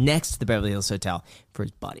house was next to the Beverly Hills Hotel for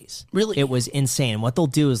his buddies. Really? It was insane. What they'll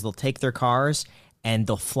do is they'll take their cars and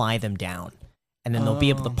they'll fly them down. And then they'll be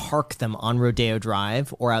able to park them on Rodeo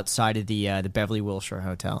Drive or outside of the Beverly Wilshire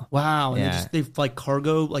Hotel. Wow. And they like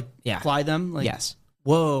cargo, like fly them? Like, yes.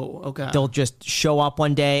 Whoa. Okay. They'll just show up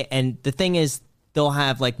one day. And the thing is, they'll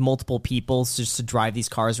have like multiple people just to drive these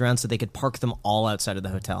cars around so they could park them all outside of the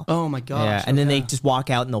hotel. Oh my gosh. Yeah, and then they just walk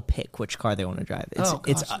out and they'll pick which car they want to drive.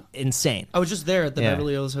 It's insane. I was just there at the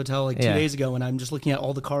Beverly Hills Hotel like 2 days ago, and I'm just looking at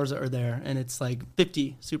all the cars that are there, and it's like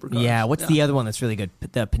 50 supercars. Yeah, what's the other one that's really good?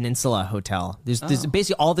 The Peninsula Hotel. There's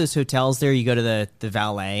basically all those hotels there. You go to the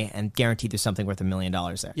valet, and guaranteed there's something worth $1 million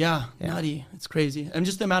there. Yeah, nutty. It's crazy. And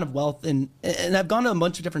just the amount of wealth, and I've gone to a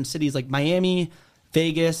bunch of different cities like Miami,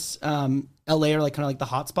 Vegas, LA are like kind of like the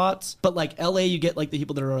hot spots, but like LA, you get like the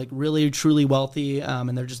people that are like really truly wealthy,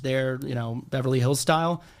 and they're just there, Beverly Hills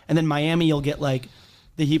style. And then Miami, you'll get like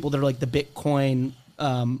the people that are like the Bitcoin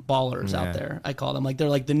ballers out there. I call them like they're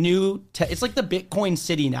like the new. It's like the Bitcoin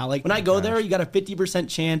city now. Like when I go there, you got a 50%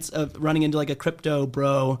 chance of running into like a crypto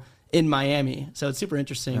bro in Miami. So it's super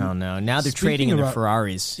interesting. Oh no! Now they're trading in their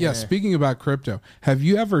Ferraris. Yeah. Speaking about crypto, have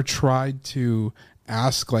you ever tried to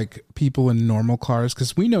ask like people in normal cars,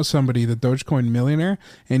 because we know somebody, the Dogecoin millionaire,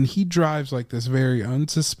 and he drives like this very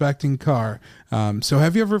unsuspecting car. So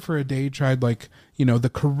have you ever for a day tried like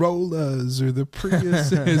the Corollas or the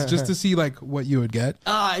Priuses just to see like what you would get?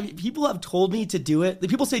 People have told me to do it.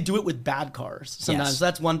 People say do it with bad cars sometimes. Yes. So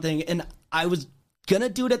that's one thing, and I was gonna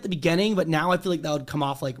do it at the beginning, but now I feel like that would come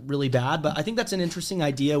off like really bad. But I think that's an interesting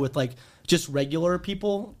idea with like just regular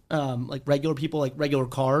people, like regular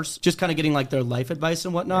cars, just kind of getting like their life advice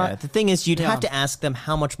and whatnot. Yeah, the thing is, you'd have to ask them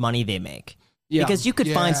how much money they make. Yeah. Because you could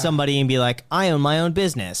find somebody and be like, I own my own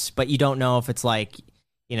business, but you don't know if it's like,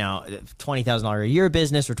 $20,000 a year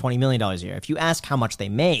business or $20 million a year. If you ask how much they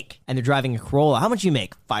make and they're driving a Corolla, how much you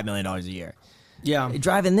make? $5 million a year. Yeah. You're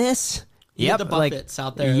driving this? Yeah, the Buffetts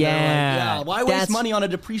out there. Yeah. Why waste money on a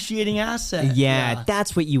depreciating asset? Yeah,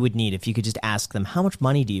 that's what you would need if you could just ask them, how much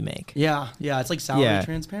money do you make? Yeah, it's like salary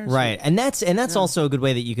transparency. Right. And that's also a good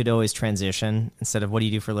way that you could always transition instead of what do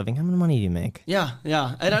you do for a living? How much money do you make? Yeah.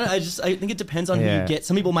 And I think it depends on who you get.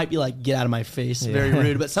 Some people might be like, get out of my face, very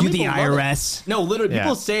rude. But some people the IRS. No, literally,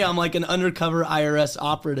 people say I'm like an undercover IRS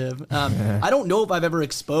operative. I don't know if I've ever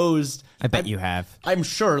exposed. I bet you have. I'm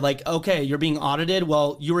sure. Like, okay, you're being audited.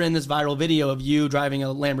 Well, you were in this viral video of you driving a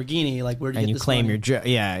Lamborghini. Like, where'd you get this claim money?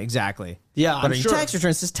 yeah, exactly. Yeah, but I'm on sure. your tax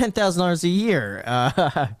return says $10,000 a year.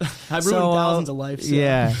 I've ruined thousands of lives. So.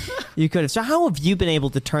 Yeah, you could have. So how have you been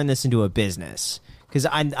able to turn this into a business? Because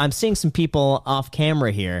I'm seeing some people off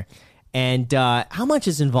camera here. And how much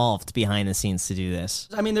is involved behind the scenes to do this?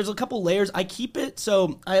 I mean, there's a couple layers. I keep it.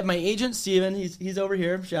 So I have my agent, Steven. He's over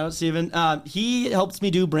here. Shout out, Steven. He helps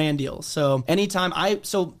me do brand deals. So anytime I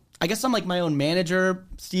guess I'm like my own manager.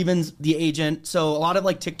 Steven's the agent. So a lot of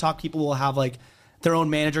like TikTok people will have like their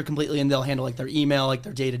own manager completely, and they'll handle like their email, like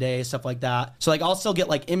their day-to-day stuff like that. So like I'll still get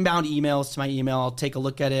like inbound emails to my email. I'll take a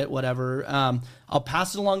look at it, whatever. I'll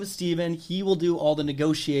pass it along to Steven. He will do all the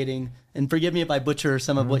negotiating. And forgive me if I butcher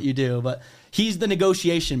some of what you do, but he's the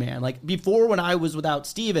negotiation man. Like before, when I was without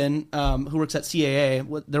Steven, who works at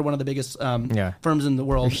CAA, they're one of the biggest firms in the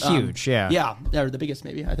world. They're huge, Yeah, they're the biggest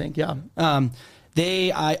maybe, I think, yeah.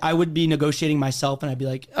 I would be negotiating myself, and I'd be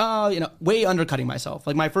like, way undercutting myself.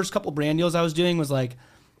 Like my first couple brand deals I was doing was like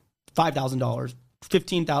 $5,000,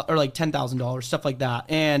 $15,000 or like $10,000, stuff like that.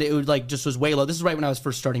 And it would like just was way low. This is right when I was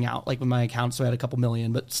first starting out, like with my account. So I had a couple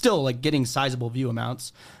million, but still like getting sizable view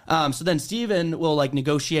amounts. So then Steven will like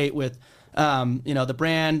negotiate with, the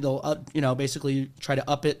brand. They'll, basically try to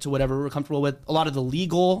up it to whatever we're comfortable with. A lot of the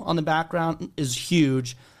legal on the background is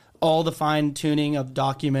huge. all the fine tuning of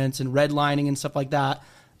documents and redlining and stuff like that,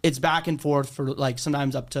 it's back and forth for like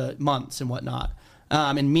sometimes up to months and whatnot.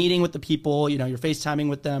 And meeting with the people, you know, you're FaceTiming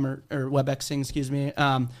with them or WebExing, excuse me,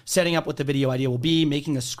 setting up what the video idea will be,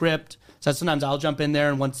 making a script. So sometimes I'll jump in there,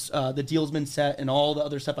 and once the deal's been set and all the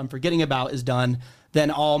other stuff I'm forgetting about is done, then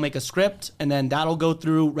I'll make a script, and then that'll go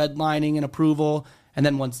through redlining and approval. And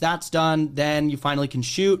then once that's done, then you finally can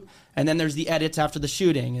shoot. And then there's the edits after the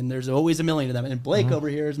shooting, and there's always a million of them. And Blake over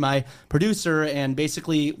here is my producer, and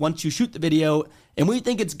basically once you shoot the video, and we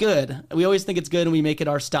think it's good, we always think it's good, and we make it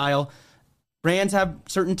our style. Brands have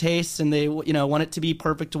certain tastes, and they, you know, want it to be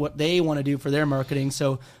perfect to what they want to do for their marketing.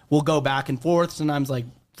 So we'll go back and forth, sometimes like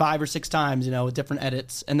 5 or 6 times, you know, with different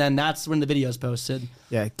edits, and then that's when the video is posted.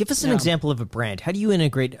 Yeah, give us an example of a brand. How do you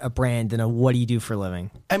integrate a brand and what do you do for a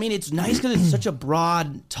living? I mean, it's nice because it's such a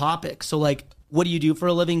broad topic. So like, what do you do for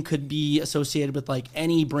a living could be associated with like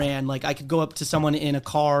any brand. Like I could go up to someone in a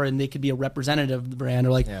car and they could be a representative of the brand,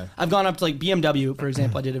 or like I've gone up to like BMW, for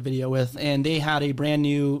example, I did a video with, and they had a brand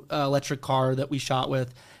new electric car that we shot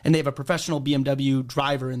with, and they have a professional BMW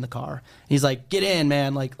driver in the car. And he's like, get in,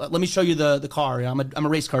 man. Like, let me show you the car. You know, I'm a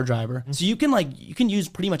race car driver. So you can use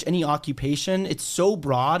pretty much any occupation. It's so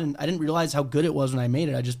broad, and I didn't realize how good it was when I made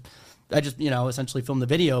it. I just, you know, essentially filmed the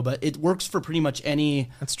video, but it works for pretty much any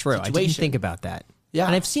That's true. situation. I didn't think about that. Yeah.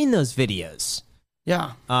 And I've seen those videos.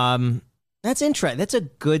 Yeah. That's interesting. That's a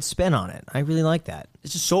good spin on it. I really like that.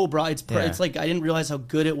 It's just so broad. It's like I didn't realize how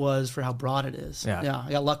good it was for how broad it is. Yeah.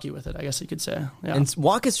 I got lucky with it, I guess you could say. Yeah. And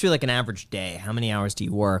walk us through like an average day. How many hours do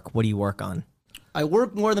you work? What do you work on? I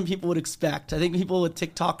work more than people would expect. I think people with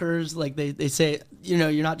TikTokers, like they say, you know,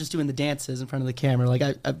 you're not just doing the dances in front of the camera. Like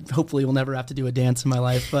I hopefully will never have to do a dance in my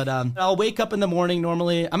life. But I'll wake up in the morning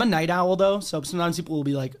normally. I'm a night owl though, so sometimes people will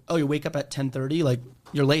be like, "Oh, you wake up at 10:30, like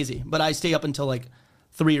you're lazy." But I stay up until like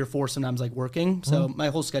 3 or 4 sometimes, like working. So my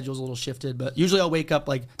whole schedule is a little shifted. But usually I'll wake up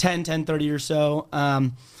like 10:30 or so.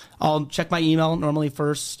 I'll check my email normally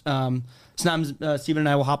first. Sometimes Steven and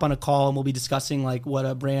I will hop on a call and we'll be discussing like what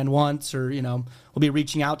a brand wants, or, you know, we'll be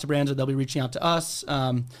reaching out to brands or they'll be reaching out to us.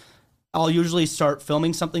 I'll usually start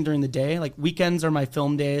filming something during the day. Like weekends are my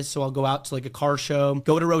film days. So I'll go out to like a car show,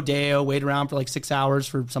 go to Rodeo, wait around for like 6 hours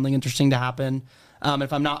for something interesting to happen.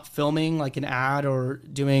 If I'm not filming like an ad or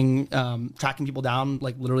doing, tracking people down,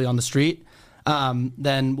 like literally on the street,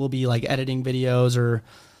 then we'll be like editing videos, or,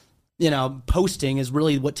 you know, posting is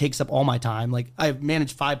really what takes up all my time. Like I've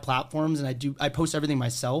managed 5 platforms and I post everything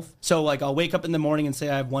myself. So like I'll wake up in the morning and say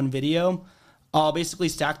I have one video. I'll basically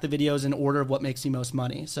stack the videos in order of what makes me most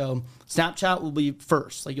money. So Snapchat will be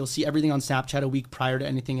first. Like you'll see everything on Snapchat a week prior to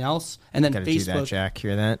anything else. And then Gotta Facebook. do that, Jack.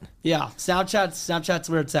 Hear that? Yeah, Snapchat's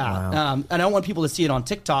where it's at. Wow. And I don't want people to see it on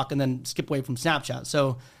TikTok and then skip away from Snapchat.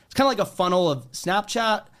 So it's kind of like a funnel of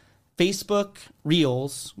Snapchat, Facebook,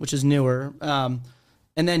 Reels, which is newer,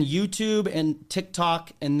 and then YouTube and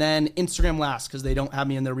TikTok, and then Instagram last because they don't have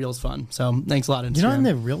me in their Reels fund. So thanks a lot, Instagram. You're not in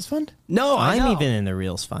the Reels fund? No, I'm even in the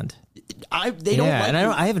Reels fund. They don't like and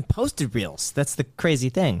I haven't posted Reels. That's the crazy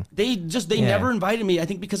thing. They never invited me. I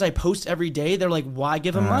think because I post every day, they're like, why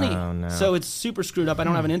give them money? No. So it's super screwed up. I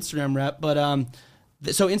don't have an Instagram rep, but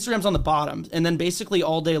so Instagram's on the bottom, and then basically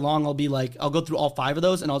all day long I'll go through all 5 of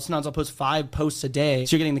those, and sometimes I'll post 5 posts a day.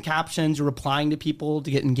 So you're getting the captions, you're replying to people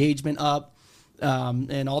to get engagement up,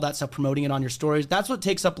 and all that stuff, promoting it on your stories. That's what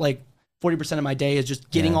takes up like 40% of my day, is just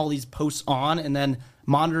getting all these posts on and then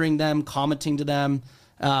monitoring them, commenting to them,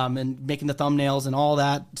 and making the thumbnails and all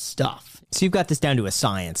that stuff. So you've got this down to a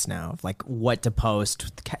science now, of like what to post.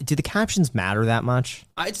 Do the captions matter that much?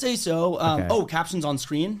 I'd say so. Okay. Oh, captions on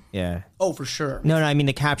screen? Yeah. Oh, for sure. No, I mean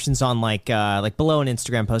the captions on like below an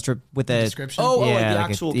Instagram post or with a description. Oh, Yeah, like the like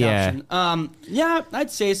a- actual yeah. caption. Yeah,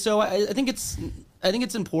 I'd say so. I think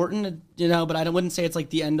it's important, you know, but I wouldn't say it's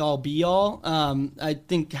like the end all be all. I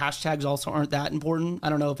think hashtags also aren't that important. I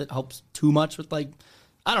don't know if it helps too much with like,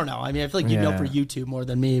 I don't know. I mean, I feel like you know for YouTube more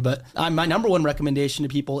than me, but my number one recommendation to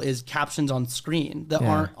people is captions on screen that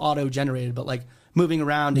aren't auto-generated, but like moving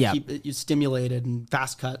around to keep it stimulated and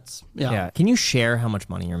fast cuts. Yeah. Can you share how much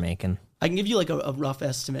money you're making? I can give you like a rough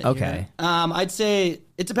estimate. Okay. Here. I'd say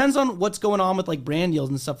it depends on what's going on with like brand deals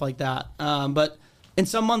and stuff like that. But in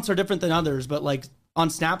some months are different than others. But like on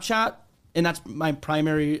Snapchat, and that's my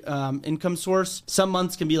primary income source, some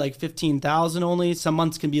months can be like 15,000 only. Some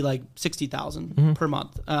months can be like 60,000 per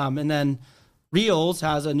month. And then Reels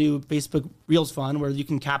has a new Facebook Reels fund where you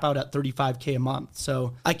can cap out at 35K a month.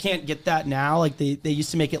 So I can't get that now. Like they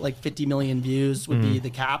used to make it like 50 million views would be the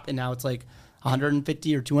cap, and now it's like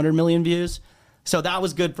 150 or 200 million views. So that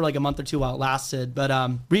was good for like a month or two while it lasted. But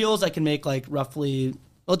Reels, I can make like roughly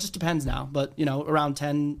Well, it just depends now, but around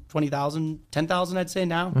 10, 20,000, 10,000, I'd say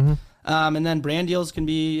now. And then brand deals can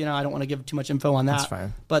be, I don't want to give too much info on that. That's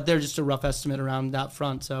fine. But they're just a rough estimate around that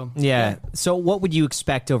front. So yeah. So what would you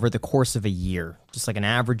expect over the course of a year? Just like an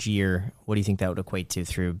average year, what do you think that would equate to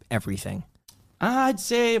through everything? I'd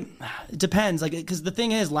say it depends. Like, because the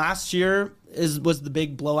thing is, last year was the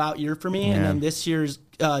big blowout year for me, and then this year's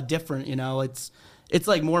different. It's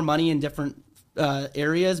like more money in different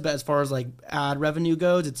areas, but as far as like ad revenue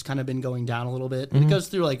goes, it's kind of been going down a little bit. And it goes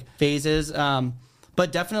through like phases.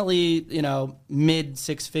 But definitely, mid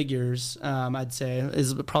six figures, I'd say,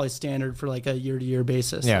 is probably standard for like a year-to-year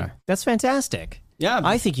basis. Yeah, Like, that's fantastic. Yeah.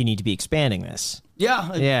 I think you need to be expanding this.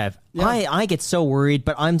 yeah. Yeah. I get so worried,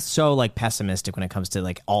 but I'm so like pessimistic when it comes to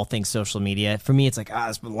like all things social media. For me, it's like,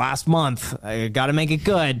 it's last month. I got to make it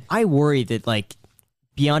good. I worry that like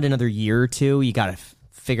beyond another year or two, you got to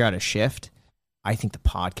figure out a shift. I think the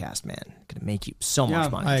podcast, man, gonna make you so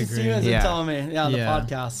much money. I I agree. see you guys Yeah. telling me. Yeah, the Yeah.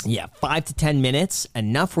 podcast. Yeah, 5 to 10 minutes,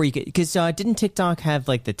 enough where you could, because didn't TikTok have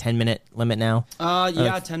like the 10-minute limit now?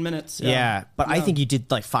 Yeah, 10 minutes. Yeah, but I think you did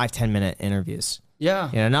like 5-10 minute interviews. Yeah.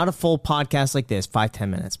 Not a full podcast like this, 5-10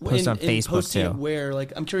 minutes. Post on Facebook posting too. it where,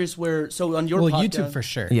 like, I'm curious where, so on your Well, podcast. YouTube for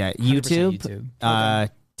sure. Yeah, 100% YouTube.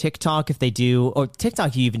 TikTok if they do, or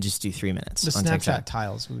TikTok you even just do 3 minutes. The on Snapchat TikTok.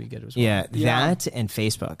 tiles would be good as well. Yeah, Yeah. that and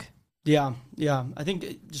Facebook. Yeah. I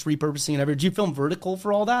think just repurposing it. Do you film vertical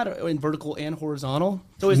for all that, or in vertical and horizontal?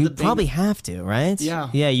 It's always You the big- probably have to, right? Yeah.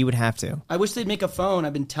 Yeah, you would have to. I wish they'd make a phone.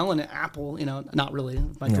 I've been telling Apple, not really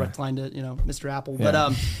my direct line to, Mr. Apple, but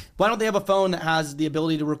why don't they have a phone that has the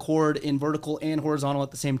ability to record in vertical and horizontal at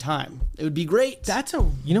the same time? It would be great. That's a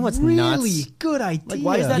You know what's really nuts? good idea. Like,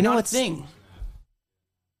 why is that You know not a what's- thing?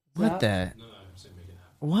 What the?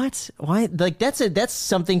 What? Why? Like that's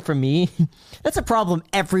something for me. That's a problem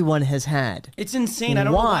everyone has had. It's insane. I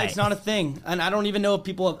don't know Why? why it's not a thing, and I don't even know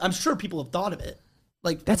if I'm sure people have thought of it.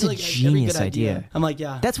 Like, That's I feel a like every genius good idea. I'm like,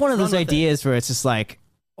 yeah. That's one of run those with it. ideas where it's just like,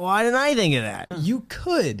 why didn't I think of that? You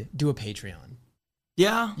could do a Patreon.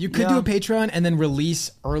 Yeah. You could do a Patreon and then release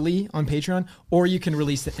early on Patreon, or you can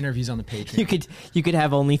release the interviews on the Patreon. You could have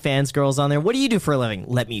OnlyFans girls on there. What do you do for a living?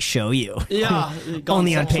 Let me show you. Yeah. gone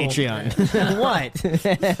Only on sexual. Patreon.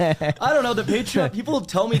 What? I don't know. The Patreon, people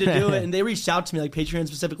tell me to do it, and they reached out to me, like Patreon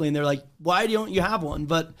specifically, and they're like, why don't you have one?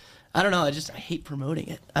 But I don't know. I hate promoting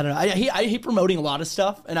it. I don't know. I hate promoting a lot of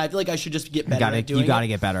stuff, and I feel like I should just get better at doing You gotta it.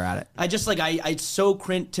 get better at it. I just like, it's so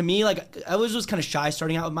cringe. To me, like, I was just kind of shy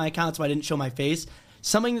starting out with my account, so I didn't show my face.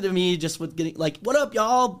 Something to me just with getting, like, what up,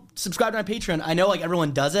 y'all? Subscribe to my Patreon. I know, like,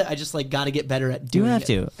 everyone does it. I just, like, got to get better at doing You have it.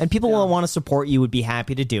 to. And people will want to support you, would be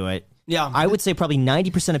happy to do it. Yeah. I would say probably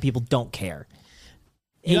 90% of people don't care.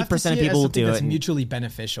 You have to 8% see of it as people will something do that's it. and- mutually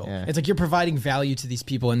beneficial. Yeah. It's like you're providing value to these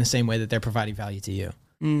people in the same way that they're providing value to you.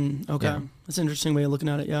 Okay. Yeah. That's an interesting way of looking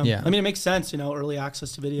at it. Yeah. Yeah. I mean, it makes sense, early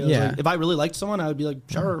access to videos. Yeah. Like, if I really liked someone, I would be like,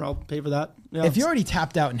 sure, I'll pay for that. Yeah. If you're already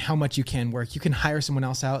tapped out in how much you can work, you can hire someone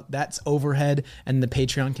else out. That's overhead, and the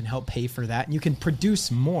Patreon can help pay for that. And you can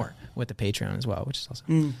produce more with the Patreon as well, which is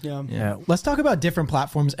awesome. yeah. Let's talk about different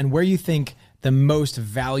platforms and where you think the most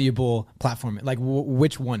valuable platform, like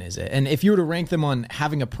which one is it? And if you were to rank them on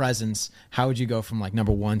having a presence, how would you go from like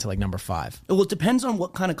number 1 to like number 5? Well, it depends on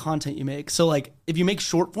what kind of content you make. So, like, if you make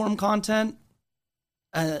short form content,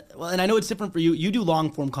 well, and I know it's different for you. You do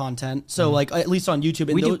long form content, so like at least on YouTube.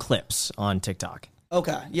 And We do clips on TikTok.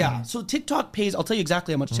 Okay, yeah. So TikTok pays. I'll tell you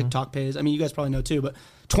exactly how much TikTok pays. I mean, you guys probably know too, but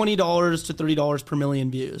 $20 to $30 per million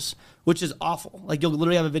views, which is awful. Like, you'll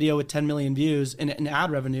literally have a video with 10 million views and ad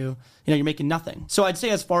revenue. You're making nothing. So I'd say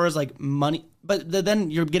as far as like money, but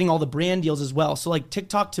then you're getting all the brand deals as well. So like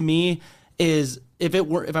TikTok to me is if I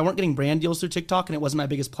weren't getting brand deals through TikTok and it wasn't my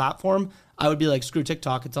biggest platform, I would be like, screw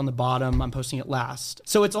TikTok, it's on the bottom, I'm posting it last.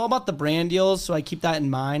 So it's all about the brand deals, so I keep that in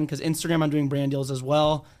mind, because Instagram, I'm doing brand deals as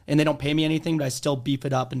well, and they don't pay me anything, but I still beef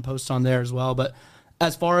it up and post on there as well. But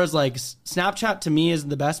as far as like Snapchat to me is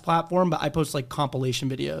the best platform, but I post like compilation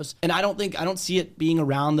videos. And I don't see it being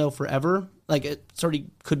around though forever. Like, it sort of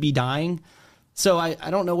could be dying. So I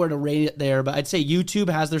don't know where to rate it there, but I'd say YouTube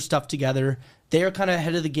has their stuff together. They're kind of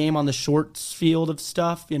ahead of the game on the shorts field of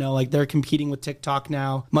stuff. Like, they're competing with TikTok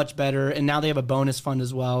now much better. And now they have a bonus fund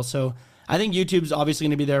as well. So I think YouTube's obviously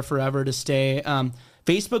going to be there forever to stay.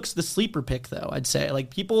 Facebook's the sleeper pick, though, I'd say. Like,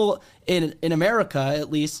 people in America, at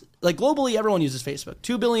least, like globally, everyone uses Facebook.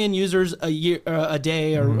 2 billion users a year, a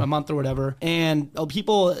day, or a month, or whatever. And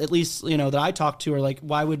people, at least, that I talk to, are like,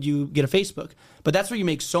 why would you get a Facebook? But that's where you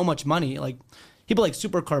make so much money. Like, people like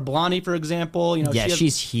Supercar Blondie, for example. You know, Yeah,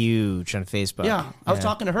 she's huge on Facebook. Yeah, I was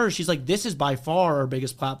talking to her. She's like, this is by far our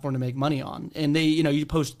biggest platform to make money on. And they, you know, you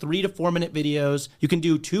post 3 to 4 minute videos. You can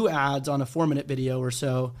do 2 ads on a 4-minute video or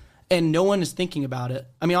so, and no one is thinking about it.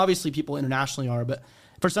 I mean, obviously people internationally are, but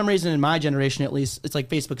for some reason in my generation at least, it's like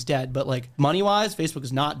Facebook's dead. But like money-wise, Facebook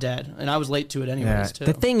is not dead. And I was late to it anyways, too.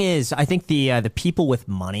 The thing is, I think the people with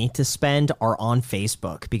money to spend are on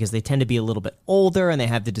Facebook because they tend to be a little bit older and they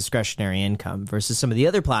have the discretionary income versus some of the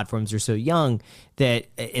other platforms are so young that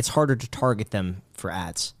it's harder to target them for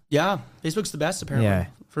ads. Yeah, Facebook's the best apparently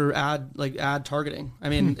for ad targeting. I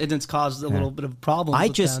mean, it's caused a little bit of problems.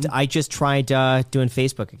 I just tried doing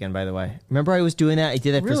Facebook again. By the way, remember I was doing that. I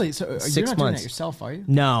did that Really? for So 6 you're not doing that months. yourself, are you?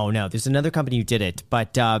 No. There's another company who did it,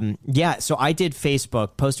 but yeah. So I did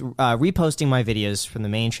Facebook reposting my videos from the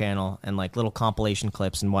main channel and like little compilation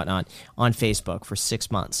clips and whatnot on Facebook for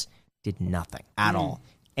 6 months. Did nothing at all.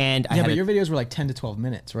 And I Yeah, had but your videos were like 10 to 12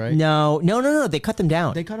 minutes, right? No. They cut them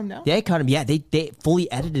down. They cut them down? They cut them. Yeah, they fully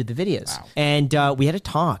edited the videos. Wow. And we had a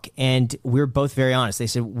talk, and we were both very honest. They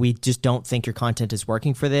said, we just don't think your content is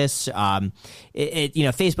working for this. You know,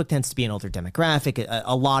 Facebook tends to be an older demographic.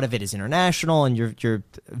 A lot of it is international, and your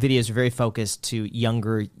videos are very focused to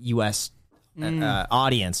younger U.S.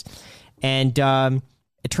 Audience. And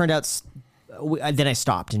it turned out, then I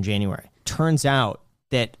stopped in January. Turns out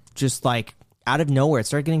that just like out of nowhere, it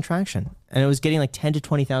started getting traction, and it was getting like 10 to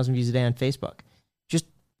 20,000 views a day on Facebook, just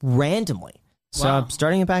randomly. So Wow. I'm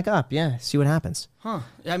starting it back up. Yeah, see what happens. Huh.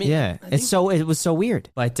 I mean, Yeah, I think, it was so weird,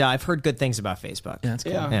 but I've heard good things about Facebook. Yeah, that's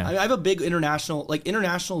cool. yeah. I have a big international, like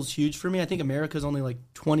international is huge for me. I think America's only like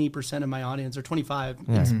 20% of my audience or 25.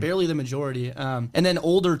 It's barely the majority. And then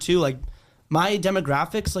older too, like my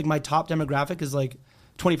demographics, like my top demographic is like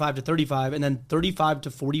 25 to 35, and then 35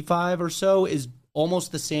 to 45 or so is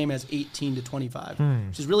almost the same as 18 to 25,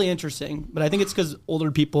 which is really interesting. But I think it's because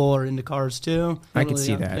older people are into cars too. I can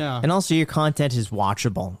see that. Yeah. And also your content is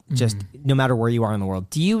watchable, just no matter where you are in the world.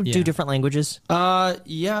 Do you do different languages?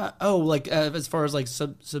 Yeah. Oh, like as far as like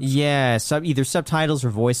sub Yeah, either subtitles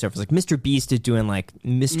or voiceovers. Like Mr. Beast is doing like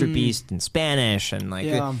Mr. Beast in Spanish, and like,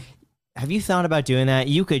 Yeah. have you thought about doing that?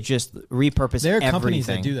 You could just repurpose There are everything. companies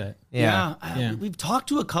that do that. Yeah. Yeah. We've talked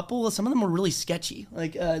to a couple. Some of them were really sketchy.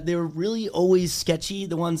 Like they were really always sketchy.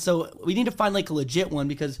 The ones. So we need to find like a legit one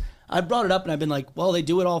because I brought it up and I've been like, well, they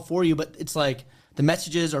do it all for you, but it's like the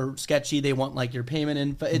messages are sketchy. They want like your payment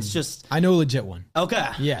info. It's just I know a legit one. okay.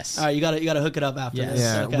 Yes. All right. You gotta hook it up after Yes. this.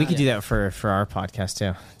 Yeah, Okay. we could do that for our podcast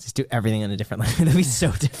too. Just do everything in a different language. That'd be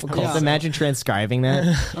so difficult. Yeah. Imagine transcribing that.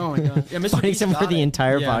 Oh my god. Yeah, Mr. Finding Beast someone for got the it.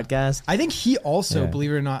 entire Yeah. podcast. I think he also, Yeah.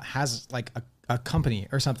 believe it or not, has like a company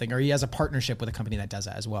or something, or he has a partnership with a company that does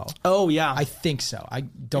that as well. Oh yeah. I think so. I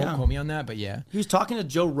don't Yeah. quote me on that, but yeah. He was talking to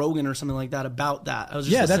Joe Rogan or something like that about that. I was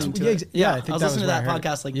just Yeah, listening that's- to yeah, it. ex- yeah, I think I was that listening was to what I that heard.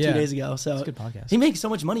 podcast like Yeah. 2 days ago. So It's a good podcast. He makes so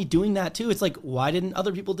much money doing that too. It's like, why didn't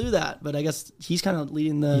other people do that? But I guess he's kind of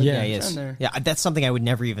leading the Yeah, Yeah, he trend is. there. Yeah, that's something I would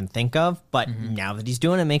never even think of, but now that he's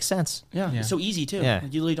doing it, it makes sense. Yeah, Yeah. it's so easy too. Yeah.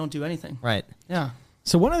 Like, you really don't do anything. Right. Yeah.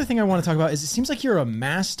 So one other thing I want to talk about is it seems like you're a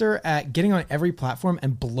master at getting on every platform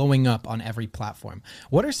and blowing up on every platform.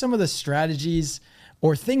 What are some of the strategies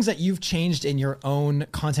or things that you've changed in your own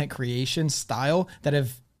content creation style that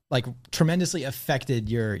have like tremendously affected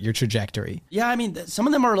your trajectory? Yeah, I mean, some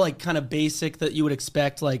of them are like kind of basic that you would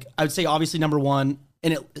expect. Like, I would say, obviously, number one,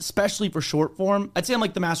 and especially for short form, I'd say I'm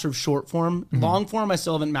like the master of short form. Long form, I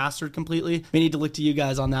still haven't mastered completely. We need to look to you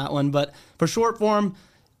guys on that one. But for short form,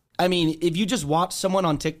 I mean, if you just watch someone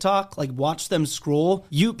on TikTok, like watch them scroll,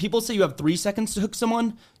 people say you have 3 seconds to hook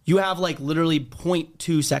someone. You have like literally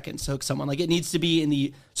 0.2 seconds to hook someone. Like it needs to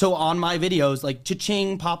be so on my videos, like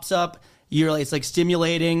cha-ching pops up. It's like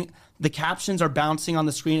stimulating. The captions are bouncing on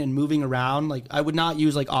the screen and moving around. Like I would not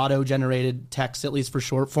use like auto-generated text, at least for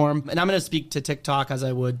short form. And I'm going to speak to TikTok as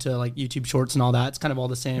I would to like YouTube Shorts and all that. It's kind of all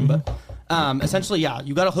the same. But essentially, yeah,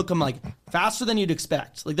 you got to hook them like faster than you'd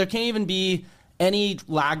expect. Like there can't even be any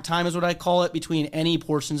lag time is what I call it between any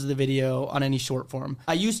portions of the video on any short form.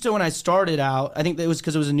 I used to, when I started out, I think that was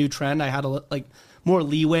because it was a new trend. I had like more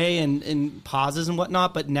leeway and pauses and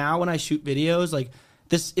whatnot. But now when I shoot videos, like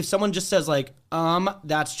this, if someone just says like,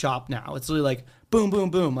 that's chopped now. It's literally like boom, boom,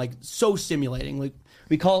 boom, like so stimulating. Like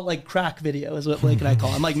we call it like crack video is what Blake and I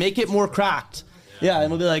call it. I'm like, make it more cracked. Yeah, and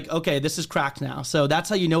we'll be like, okay, this is cracked now. So that's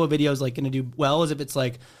how you know a video is like going to do well, is if it's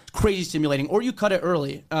like crazy stimulating, or you cut it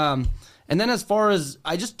early. And then as far as,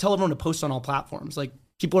 I just tell everyone to post on all platforms. Like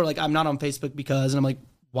people are like, I'm not on Facebook because, and I'm like,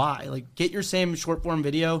 why? Like get your same short form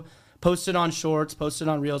video, post it on Shorts, post it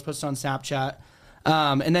on Reels, post it on Snapchat,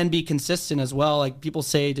 and then be consistent as well. Like people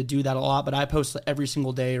say to do that a lot, but I post every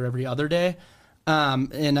single day or every other day.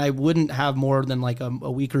 And I wouldn't have more than like a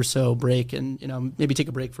week or so break, and maybe take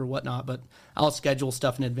a break for whatnot. But I'll schedule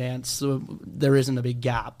stuff in advance, so there isn't a big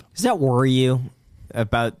gap. Does that worry you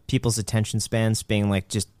about people's attention spans being like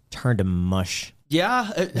just turned to mush?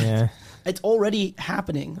 Yeah. It's already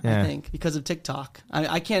happening, I think, because of TikTok.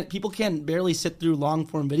 I can't. People can barely sit through long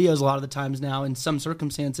form videos a lot of the times now in some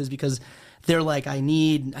circumstances because they're like, I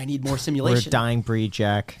need more simulation. We're a dying breed,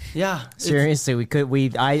 Jack. Yeah, seriously,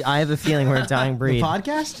 I have a feeling we're a dying breed. The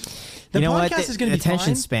podcast? The you know podcast what? is going to be attention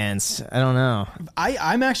fine. spans. I don't know.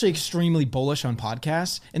 I'm actually extremely bullish on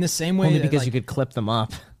podcasts in the same way Only that, because you could clip them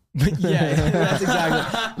up. yeah, that's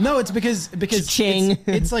exactly. No, it's because Cha-ching.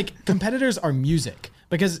 it's like competitors are music.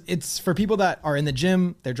 Because it's for people that are in the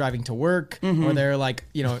gym, they're driving to work, or they're like,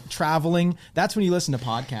 traveling. That's when you listen to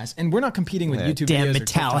podcasts. And we're not competing with YouTube Damn videos or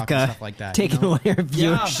TikTok and Metallica stuff like that. taking away our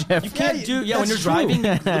viewership. You can't do. Yeah, when you're that's true. driving,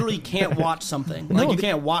 you literally can't watch something. Like you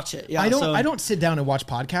can't watch it. Yeah, I don't sit down and watch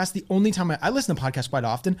podcasts. The only time I listen to podcasts quite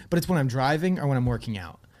often, but it's when I'm driving or when I'm working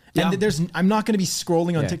out. Yeah. And I'm not going to be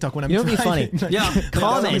scrolling on TikTok when I'm driving. It'd be funny. Yeah.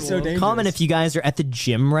 Comment. so dangerous. Comment if you guys are at the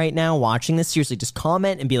gym right now watching this. Seriously, just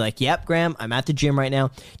comment and be like, "Yep, Graham, I'm at the gym right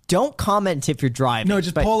now." Don't comment if you're driving. No,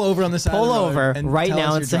 just but pull over on the side. pull of the road over and right tell now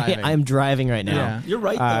us and say, you're driving. "I'm driving right now." Yeah. You're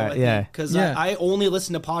right though. yeah. Because Yeah. I only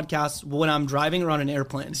listen to podcasts when I'm driving or on an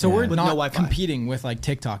airplane. So we're with not no Wi-Fi. competing with like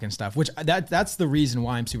TikTok and stuff, which that's the reason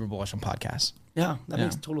why I'm super bullish on podcasts. Yeah, that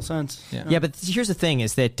makes total sense. Yeah. But here's the thing: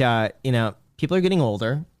 is that people are getting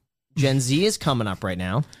older. Gen Z is coming up right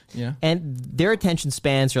now, and their attention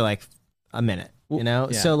spans are like a minute.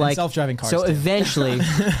 Yeah. So And like self-driving cars. So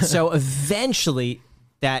too. eventually,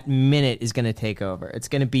 that minute is going to take over. It's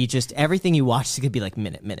going to be just everything you watch is going to be like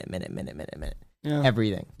minute. Yeah.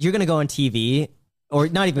 Everything. You're going to go on TV, or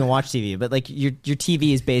not even watch TV, but like your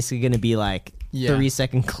TV is basically going to be like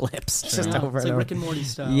 30-second clips just Yeah, over it's and like over. Rick and Morty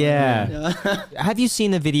style. Yeah. Have you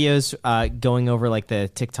seen the videos going over like the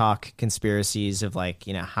TikTok conspiracies of like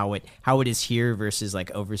how it is here versus like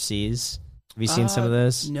overseas? Have you seen some of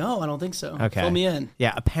those? No, I don't think so. Okay. Fill me in.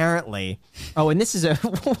 Yeah, apparently. Oh, and this is a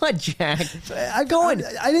what, Jack? I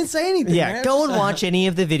didn't say anything. Yeah, go and watch any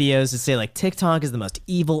of the videos that say like TikTok is the most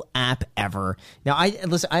evil app ever. Now,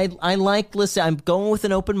 I'm going with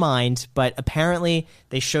an open mind, but apparently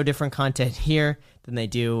they show different content here than they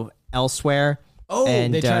do elsewhere. Oh,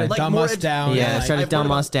 and, They try to like dumb more us down. yeah, like, try to I've dumb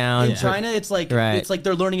heard us about- down. In China, it's like Right.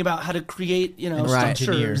 they're learning about how to create, Right.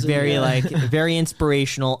 structures. Very and, very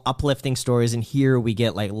inspirational, uplifting stories, and here we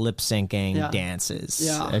get like lip syncing Yeah. dances.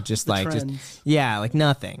 Yeah, just the like trends. like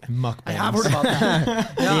nothing. Mukbangs. I have heard about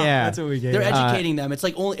that. Yeah, That's what we get. They're educating them. It's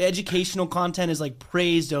like only educational content is like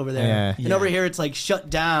praised over there, Yeah. and over here it's like shut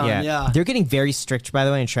down. Yeah. They're getting very strict, by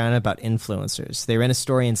the way, in China about influencers. They ran a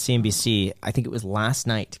story in CNBC, I think it was last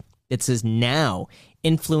night. It says now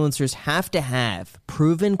influencers have to have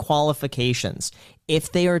proven qualifications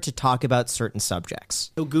if they are to talk about certain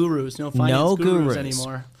subjects. No gurus, no finance gurus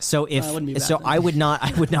anymore. So if wouldn't be bad so, then. I would not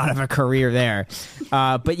have a career there.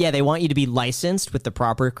 But yeah, they want you to be licensed with the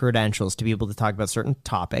proper credentials to be able to talk about certain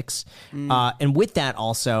topics. And with that,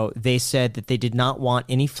 also, they said that they did not want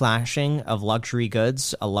any flashing of luxury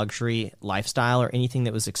goods, a luxury lifestyle, or anything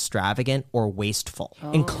that was extravagant or wasteful,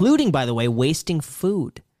 including, by the way, wasting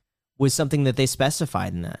food. Was something that they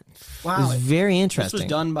specified in that. Wow. It was very This interesting. was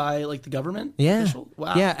done by like the government. Yeah. Official?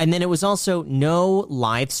 Wow. Yeah, and then it was also no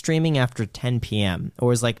live streaming after 10 p.m. Or it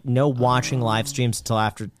was like no watching live streams until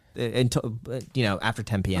after 10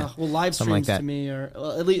 p.m. Well, live Something like streams that. to me are.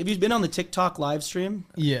 Well, at least, if you've been on the TikTok live stream,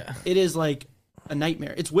 Yeah. it is like a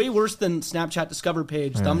nightmare. It's way worse than Snapchat Discover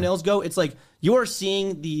page thumbnails go. It's like you are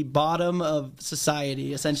seeing the bottom of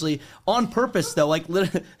society essentially on purpose though. Like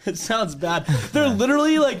it sounds bad. They're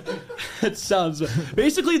literally like it sounds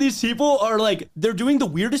basically these people are like they're doing the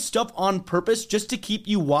weirdest stuff on purpose just to keep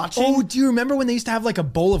you watching. Oh, do you remember when they used to have like a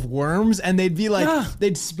bowl of worms and they'd be like,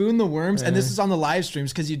 they'd spoon the worms, and this is on the live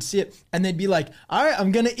streams because you'd see it, and they'd be like, all right,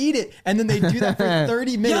 I'm gonna eat it, and then they'd do that for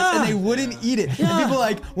 30 minutes and they wouldn't eat it. And people are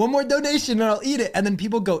like, one more donation and I'll eat it, and then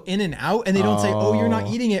people go in and out and they don't say, oh, you're not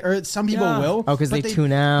eating it, or some people will. Oh, 'cause but they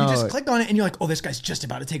tune out. You just click on it and you're like, oh, this guy's just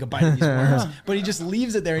about to take a bite of these worms, but he just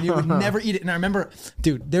leaves it there and you would never eat it. And I remember,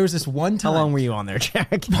 dude, there was this one time. How long were you on there,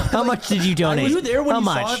 Jack? How much did you donate? Were you there when How you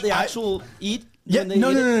much? saw the actual eat? Yeah, when they no.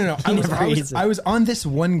 eat it? I was on this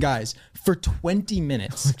one guy's for 20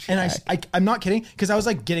 minutes, and I'm not kidding, because I was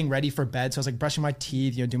like getting ready for bed, so I was like brushing my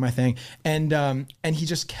teeth, do my thing, and he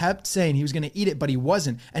just kept saying he was gonna eat it, but he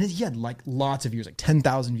wasn't, and he had like lots of views, like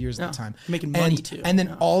 10,000 views at the time, making money too. and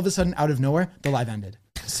then all of a sudden, out of nowhere, the live ended.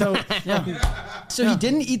 So so he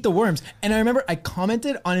didn't eat the worms. And I remember I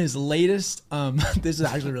commented on his latest, this is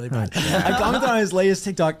actually really bad. I commented on his latest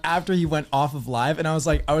TikTok after he went off of live, and I was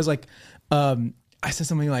like, I said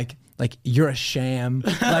something like you're a sham,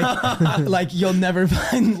 like you'll never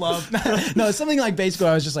find love. No, something like basically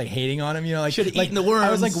I was just like hating on him, you know, like should have eaten the worms. I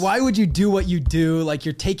was like, why would you do what you do? Like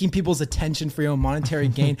you're taking people's attention for your own monetary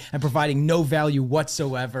gain and providing no value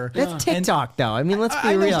whatsoever. That's TikTok, though. I mean, let's be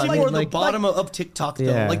I know, real. like, I People mean, are the bottom of TikTok though.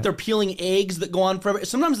 Yeah. Like they're peeling eggs that go on forever.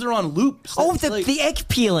 Sometimes they're on loops. oh, It's like- the egg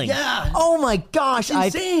peeling. Yeah. Oh my gosh.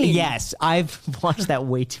 It's insane. Yes, I've watched that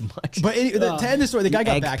way too much. But to end the story, the guy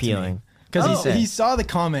got egg back to peeling. me. Because Oh. he saw the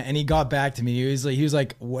comment and he got back to me. He was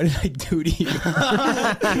like, "What did I do to you?"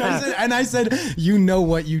 and I said, "You know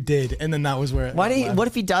what you did." And then that was where. What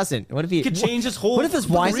if he doesn't? What if he could change his whole What if his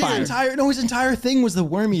career. Wi-Fi? His entire thing was the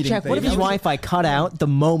worm eating Check. thing. What if his That was- Wi-Fi cut out the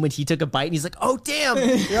moment he took a bite, and he's like, "Oh damn,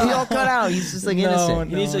 he all cut out." He's just like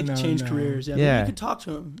innocent. He needs to No, change no. careers. Yeah, Yeah. Maybe you could talk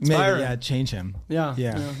to him. Maybe, Inspire him. yeah, change him. Yeah,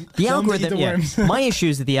 yeah. yeah. The Tell him to eat algorithm, the yeah. worms. My issue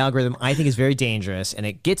is that the algorithm I think is very dangerous, and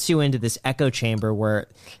it gets you into this echo chamber where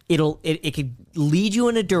it could lead you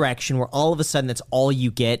in a direction where all of a sudden that's all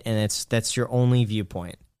you get, and that's your only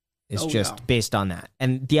viewpoint. It's just based on that,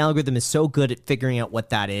 and the algorithm is so good at figuring out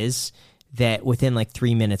what that is that within like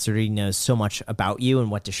 3 minutes it already knows so much about you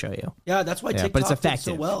and what to show you. Yeah, that's why Yeah, TikTok but it's did so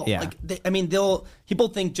effective. well. Yeah. Like, people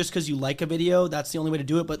think just because you like a video, that's the only way to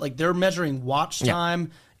do it. But like, they're measuring watch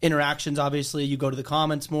time, interactions. Obviously, you go to the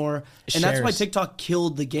comments more, and that's why Shares. TikTok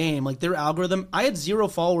killed the game. Like their algorithm. I had 0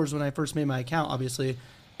 followers when I first made my account, obviously.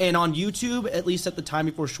 And on YouTube, at least at the time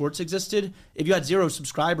before Shorts existed, if you had 0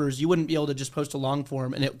 subscribers, you wouldn't be able to just post a long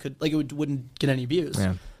form, and wouldn't get any views.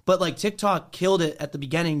 Yeah. But like TikTok killed it at the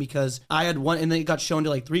beginning because I had one, and then it got shown to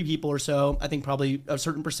like 3 people or so. I think probably a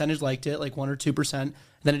certain percentage liked it, like 1 or 2%.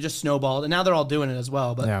 Then it just snowballed, and now they're all doing it as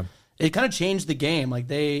well. But Yeah. it kind of changed the game. Like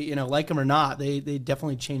they, like them or not, they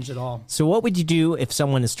definitely changed it all. So what would you do if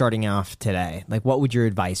someone is starting off today? Like, what would your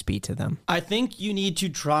advice be to them? I think you need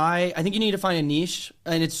to find a niche,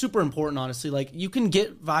 and it's super important, honestly. Like you can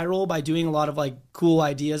get viral by doing a lot of like cool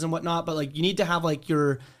ideas and whatnot, but like you need to have like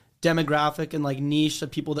your demographic and like niche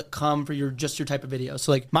of people that come for your type of video.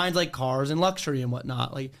 So like mine's like cars and luxury and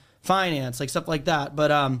whatnot, like finance, like stuff like that.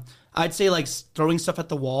 But I'd say like throwing stuff at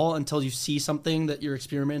the wall until you see something that you're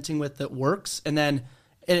experimenting with that works, and then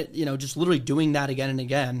just literally doing that again and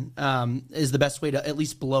again is the best way to at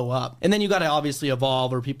least blow up. And then you got to obviously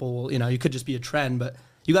evolve, or people will, you could just be a trend, but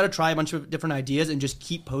you got to try a bunch of different ideas and just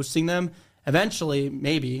keep posting them. Eventually,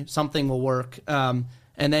 maybe something will work, and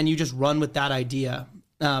then you just run with that idea.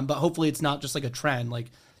 But hopefully it's not just like a trend. Like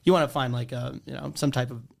you want to find like some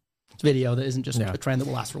type of video that isn't just a trend that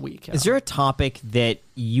will last for a week. Is there a topic that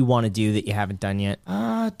you want to do that you haven't done yet?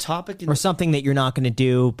 Topic Or something that you're not going to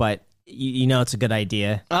do, but you know it's a good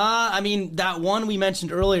idea? I mean, that one we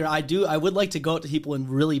mentioned earlier, I would like to go out to people in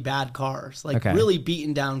really bad cars, like Okay. really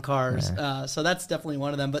beaten down cars. So that's definitely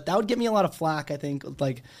one of them. But that would give me a lot of flack, I think, with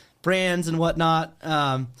like brands and whatnot.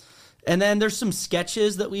 And then there's some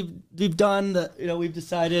sketches that we've done that we've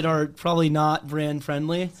decided are probably not brand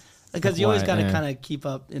friendly. Because you always got to kind of keep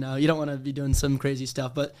up, you don't want to be doing some crazy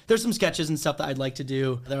stuff. But there's some sketches and stuff that I'd like to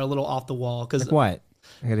do that are a little off the wall. Because What?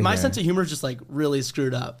 I gotta my hear. sense of humor is just like really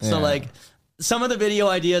screwed up. So Yeah. like some of the video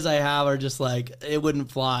ideas I have are just like it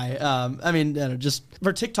wouldn't fly. I mean, just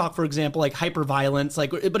for TikTok, for example, like hyper violence,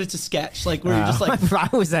 like but it's a sketch, like where you're just like. I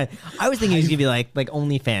was thinking it was gonna be like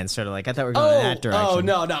OnlyFans, sort of like I thought we were going in that direction. Oh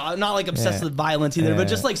no, not like obsessed Yeah. with violence either, but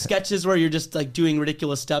just like sketches where you're just like doing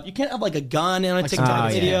ridiculous stuff. You can't have like a gun in a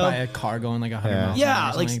TikTok video. By a car going like 100 miles an hour Yeah,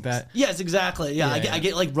 or something like that. Yes, exactly. Yeah, I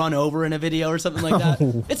get like run over in a video or something like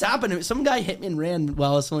that. It's happened. Some guy hit me and ran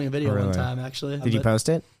while I was filming a video one Really? time. Actually, Did you But- post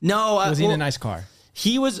it? No, Was he in a nice car?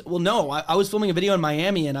 He was, I was filming a video in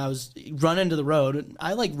Miami and I was running into the road. And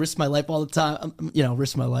I like risk my life all the time,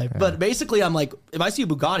 risk my life. But basically, I'm like, if I see a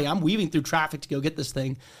Bugatti, I'm weaving through traffic to go get this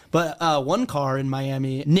thing. But one car in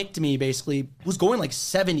Miami nicked me, basically, was going like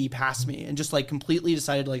 70 past me and just like completely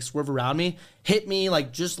decided to like swerve around me, hit me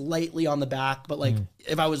like just lightly on the back. But like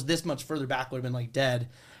if I was this much further back, would have been like dead.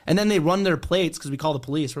 And then they run their plates because we call the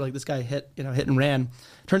police. We're like, this guy hit and ran.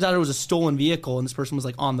 Turns out it was a stolen vehicle and this person was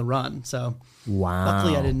like on the run. So Wow.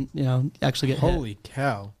 luckily I didn't, actually get hit. Holy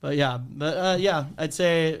cow. But I'd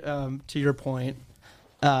say to your point,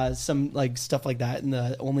 some like stuff like that in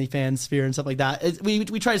the OnlyFans sphere and stuff like that. We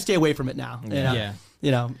try to stay away from it now. Yeah.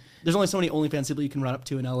 There's only so many OnlyFans people you can run up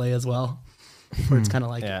to in LA as well, where it's kind of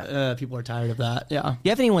like people are tired of that. Yeah. Do you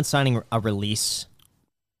have anyone signing a release?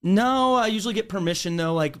 No, I usually get permission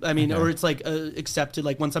though. Like, I mean, or it's like accepted.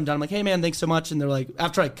 Like once I'm done, I'm like, hey man, thanks so much. And they're like,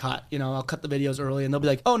 after I cut, I'll cut the videos early and they'll be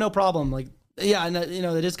like, oh, no problem. Like, Yeah, and that,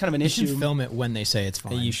 that is kind of an You issue. should film it when they say it's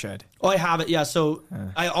fine. You should. Oh, I have it. Yeah, so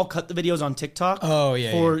I'll cut the videos on TikTok. Oh,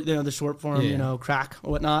 yeah, for the short form, Yeah. crack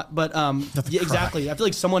or whatnot. But yeah, exactly. I feel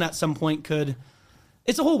like someone at some point could.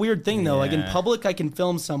 It's a whole weird thing though. Like in public, I can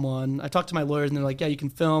film someone. I talk to my lawyers and they're like, yeah, you can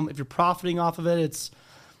film if you're profiting off of it. It's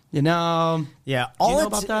Yeah. Do you know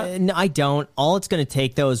about that? No, I don't. All it's going to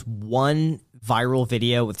take though is one viral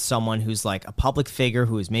video with someone who's like a public figure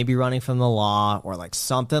who is maybe running from the law or like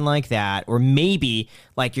something like that, or maybe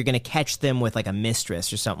like you're going to catch them with like a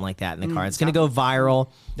mistress or something like that in the car. It's going to go viral.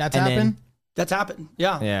 That's and happened? That's happened.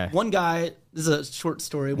 Yeah. Yeah. One guy, this is a short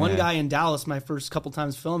story. One guy in Dallas, my first couple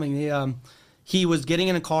times filming, he was getting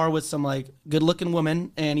in a car with some like good looking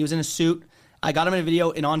woman and he was in a suit. I got him in a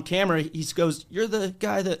video and on camera, he goes, "You're the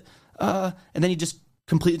guy that," and then he just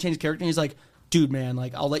completely changed character and he's like, "Dude, man,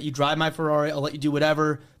 like I'll let you drive my Ferrari. I'll let you do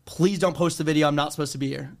whatever. Please don't post the video. I'm not supposed to be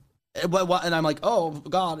here." And I'm like, "Oh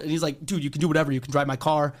God!" And he's like, "Dude, you can do whatever. You can drive my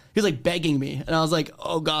car." He's like begging me, and I was like,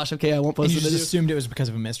 "Oh gosh, okay, I won't post And you the just video." assumed it was because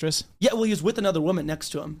of a mistress? Yeah, well, he was with another woman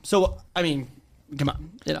next to him. So I mean, come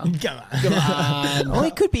on, Come on. Well,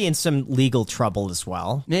 he could be in some legal trouble as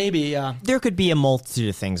well. maybe, yeah. There could be a multitude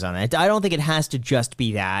of things on it. I don't think it has to just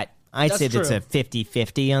be that. I'd That's say that's true. a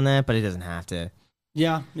 50-50 on that, but it doesn't have to.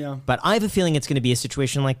 Yeah. But I have a feeling it's going to be a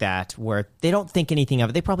situation like that where they don't think anything of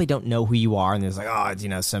it. They probably don't know who you are, and there's like,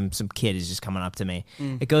 oh, some kid is just coming up to me.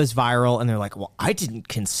 It goes viral, and they're like, well, I didn't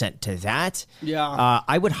consent to that. Yeah.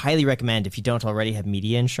 I would highly recommend, if you don't already have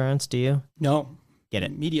media insurance, do you? No. Get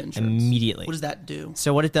it. Media insurance. Immediately. What does that do?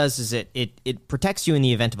 So what it does is it protects you in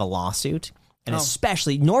the event of a lawsuit. And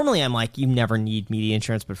especially, normally I'm like, you never need media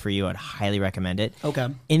insurance, but for you, I'd highly recommend it. Okay.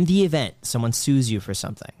 In the event someone sues you for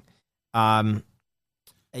something,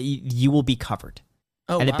 you will be covered.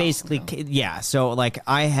 Oh, And wow. it basically, Okay. yeah. So like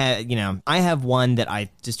I have one that I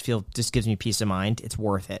just feel just gives me peace of mind. It's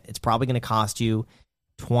worth it. It's probably going to cost you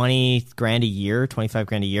 $20,000 a year,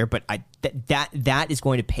 $25,000 a year, but that is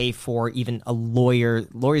going to pay for even a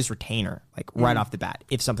lawyer's retainer, like right off the bat,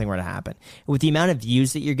 if something were to happen. With the amount of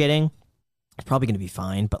views that you're getting, it's probably going to be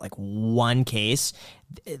fine. But like one case,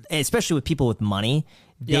 especially with people with money,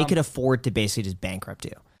 they could afford to basically just bankrupt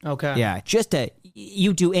you. Okay. Yeah, just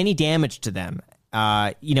you do any damage to them,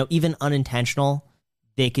 even unintentional,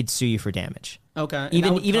 they could sue you for damage. Okay. And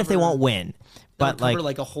Even that would if they cover- won't win, that but would cover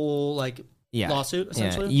like a whole lawsuit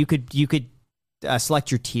essentially. you could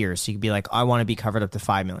select your tiers. So you could be like, I want to be covered up to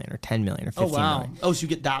 5 million or 10 million or 15 Oh wow. million. Oh, so you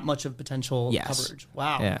get that much of potential Yes. coverage.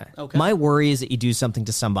 Wow. Yeah. Okay. My worry is that you do something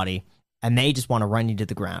to somebody and they just want to run you to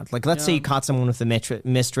the ground. Like, let's say you caught someone with a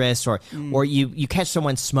mistress, or you catch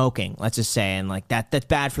someone smoking, let's just say, and like that's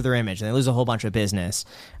bad for their image, and they lose a whole bunch of business.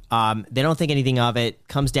 They don't think anything of it.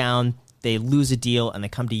 Comes down, they lose a deal, and they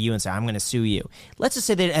come to you and say, "I'm going to sue you." Let's just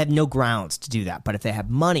say they had no grounds to do that, but if they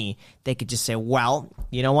have money, they could just say, "Well,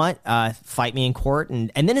 you know what? Fight me in court,"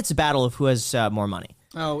 and then it's a battle of who has more money.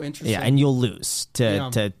 Oh, interesting. Yeah, and you'll lose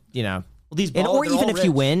to. Well, these or they're even all if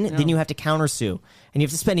you rich, win, yeah. then you have to countersue, and you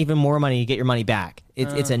have to spend even more money to get your money back.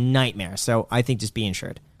 It's a nightmare. So I think just be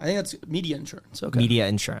insured. I think that's media insurance. Okay. Media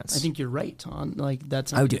insurance. I think you're right on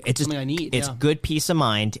that's I would do it. It's something just, I need. It's yeah. good peace of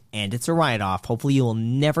mind, and it's a write-off. Hopefully, you will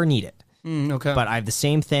never need it. Okay. But I have the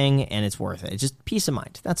same thing, and it's worth it. It's just peace of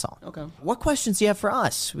mind. That's all. Okay. What questions do you have for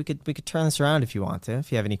us? We could turn this around if you want to.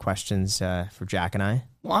 If you have any questions for Jack and I.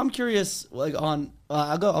 Well, I'm curious. Like on,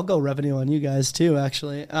 I'll go revenue on you guys too.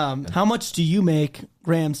 Actually, how much do you make,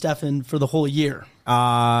 Graham Stephan, for the whole year?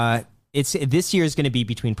 This year is going to be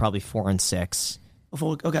between probably 4 and 6.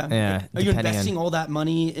 Okay. Yeah, Are you depending investing all that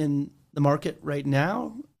money in the market right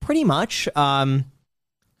now? Pretty much. I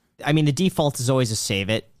mean, the default is always to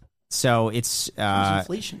save it. So it's There's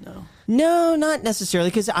inflation though. no, not necessarily,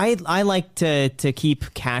 because I like to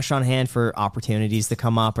keep cash on hand for opportunities that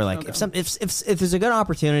come up, or like if there's a good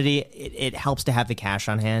opportunity, it helps to have the cash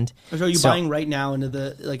on hand. So are you buying right now into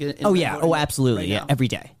the like? Oh yeah, absolutely, right yeah, now? every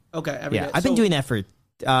day. Okay, every day. I've been doing that for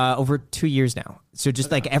over 2 years now. So just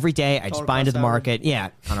like every day, I just buy into the market,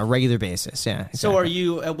 on a regular basis. Yeah. Exactly. So are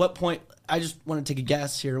you at what point? I just want to take a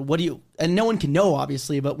guess here. What do you? And no one can know,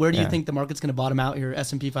 obviously, but where do you think the market's going to bottom out here,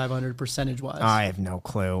 S&P 500 percentage wise? I have no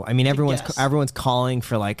clue. I mean, everyone's calling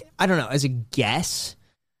for, like, I don't know, as a guess.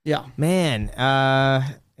 Yeah. Man,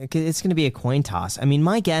 it's going to be a coin toss. I mean,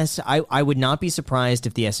 my guess, I would not be surprised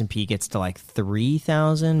if the S&P gets to like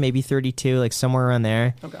 3,000, maybe 32, like somewhere around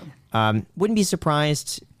there. Okay. Wouldn't be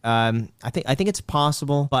surprised. I think it's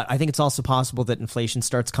possible, but I think it's also possible that inflation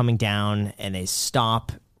starts coming down and they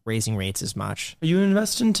stop raising rates as much. Are you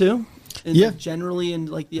investing too? Yeah. Like, generally in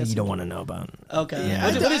like the You S&P? don't want to know about. Okay.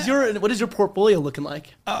 Yeah. What is your portfolio looking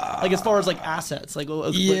like? Like as far as like assets, like what kind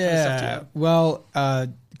of stuff do you have? Well,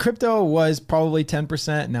 crypto was probably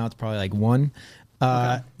 10%. Now it's probably like 1.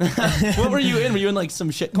 What were you in? Were you in like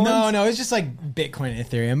some shit coins? No, it's just like Bitcoin and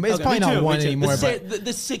Ethereum. It's Okay, probably me not too, 1 me too. anymore.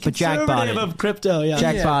 The But Jack bought conservative it. of crypto, yeah.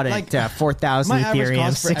 Jack Yeah, bought it like, at 4,000 my average Ethereum,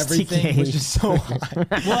 cost for everything was 60K. just so high.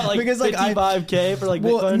 Well, like Because, like, 55K for like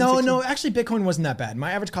Well, Bitcoin? no, 60? no. Actually, Bitcoin wasn't that bad.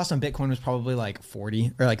 My average cost on Bitcoin was probably like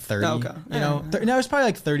 40 or like 30. Oh, okay. You know, no, it was probably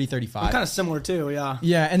like 30, 35. Kind of similar too, yeah.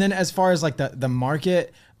 Yeah, and then as far as like the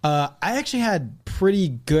market, I actually had pretty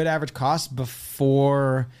good average cost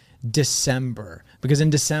before December, because in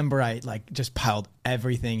December I like just piled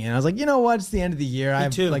everything in. I was like, you know what? It's the end of the year. I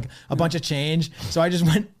have too. like a bunch of change, so I just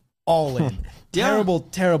went all in. Yeah.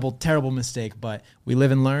 Terrible mistake, but we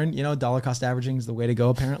live and learn. You know, dollar cost averaging is the way to go,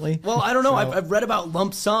 apparently. Well, I don't know. I've read about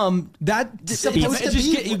lump sum. That's supposed to It's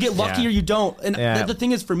just be. you get lucky Yeah. or you don't. And Yeah. the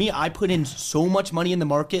thing is, for me, I put in so much money in the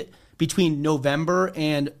market between November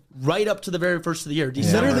and right up to the very first of the year,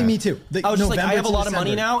 December. Literally me too. I was just like, I November have a to lot of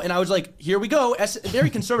money December. now, and I was like, here we go. Very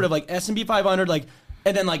conservative, like S&P 500, like,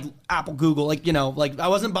 and then like Apple, Google, like, you know, like I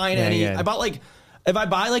wasn't buying any. yeah. I bought like, if I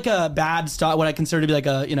buy like a bad stock, what I consider to be like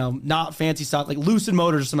a, you know, not fancy stock, like Lucid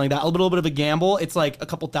Motors or something like that, a little bit of a gamble. It's like a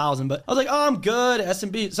couple thousand, but I was like, oh, I'm good,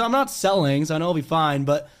 S&P. So I'm not selling, so I know I'll be fine,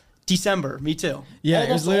 but December, me too. Yeah,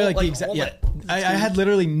 it was Almost literally all, like the exact. all Yeah, my- I had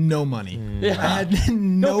literally no money. Yeah. I had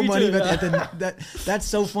no me money, too, but yeah. that's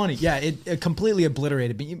so funny. Yeah, it completely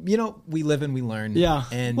obliterated. But you know, we live and we learn. Yeah.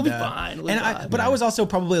 and We'll be fine. We'll be fine. But I was also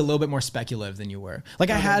probably a little bit more speculative than you were.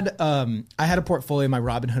 Like I had a portfolio, my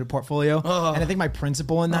Robinhood portfolio, and I think my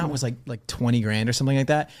principal in that was like 20 grand or something like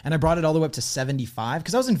that. And I brought it all the way up to 75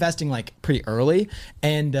 because I was investing like pretty early,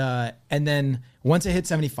 and then once it hit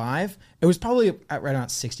 75, it was probably at right around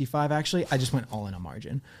 65. Actually, I just went all in on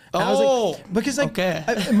margin. And I was like, because like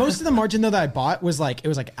okay. most of the margin though that I bought was like, it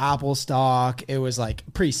was like Apple stock. It was like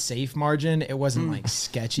pretty safe margin. It wasn't like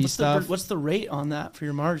sketchy stuff. What's the rate on that for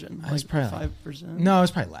your margin? was probably 5%. No, it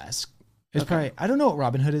was probably less. It was probably, I don't know what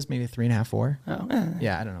Robinhood is, maybe 3.5, 4. Oh,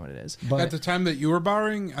 Yeah, I don't know what it is. At But the time that you were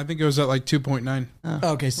borrowing, I think it was at like 2.9.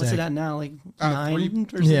 okay, what's sick. it at now? Like 3? 9?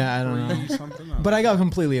 Or Yeah, I don't know. Something. But I got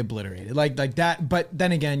completely obliterated, like that. But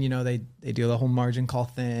then again, you know, they do the whole margin call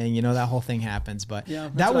thing. You know, that whole thing happens. But Yeah,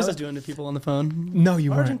 that's that what was I was doing to people on the phone. no,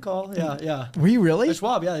 you Margin weren't. call, yeah. Were you really? At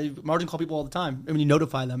Schwab, yeah, you margin call people all the time. I mean, you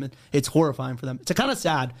notify them. It's horrifying for them. It's kind of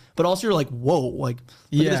sad, but also you're like, whoa, like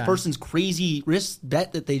look at this Yeah. person's crazy risk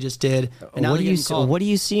bet that they just did, and now What they're do you getting called. what do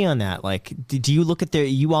you see on that? Like, do you look at their?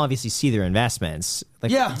 You obviously see their investments.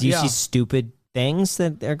 Like, Yeah, do you yeah. see stupid things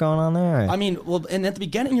that are going on there? Or? I mean, well, and at the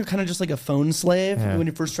beginning, you're kind of just like a phone slave Yeah. when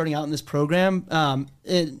you're first starting out in this program.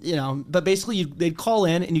 You know, but basically, they'd call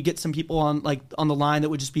in and you get some people on the line that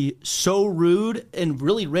would just be so rude and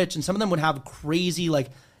really rich, and some of them would have crazy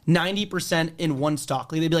 90% in one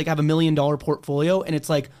stock. Like they'd be like have $1 million portfolio, and it's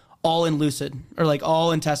like all in Lucid or like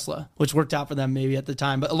all in Tesla, which worked out for them maybe at the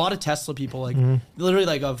time. But a lot of Tesla people, like literally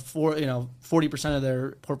like 40% of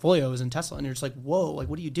their portfolio is in Tesla, and you're just like, whoa, like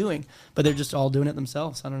what are you doing? But they're just all doing it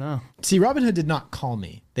themselves. I don't know. See, Robinhood did not call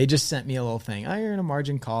me. They just sent me a little thing. Oh, you're in a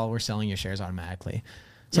margin call. We're selling your shares automatically.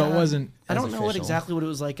 So it wasn't. I as don't know what official. exactly what it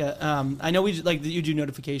was like. I know you do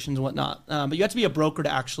notifications and whatnot, but you have to be a broker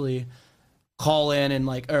to actually call in and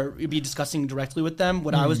or be discussing directly with them.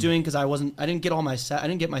 What I was doing because I didn't get all my I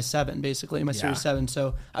didn't get my 7 basically my Series 7.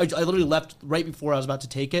 So I literally left right before I was about to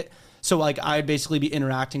take it. So I'd basically be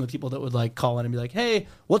interacting with people that would call in and be like, hey,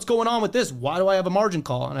 what's going on with this? Why do I have a margin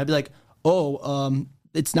call? And I'd be like,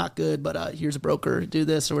 it's not good, but here's a broker, do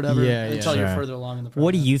this or whatever. Yeah, until you're Sure. further along in the program.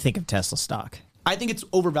 What do you think of Tesla stock? I think it's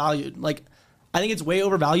overvalued. I think it's way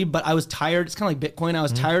overvalued, but I was tired. It's kind of like Bitcoin. I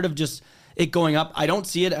was tired of just it going up. I don't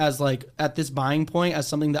see it as at this buying point as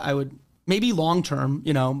something that I would maybe long term,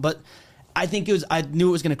 but I think I knew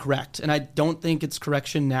it was going to correct. And I don't think its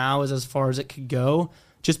correction now is as far as it could go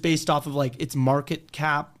just based off of its market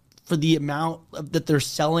cap for the amount that they're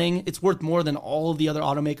selling. It's worth more than all of the other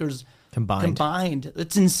automakers combined.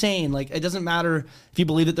 It's insane. It doesn't matter if you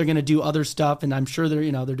believe that they're going to do other stuff, and I'm sure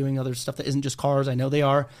they're doing other stuff that isn't just cars. I know they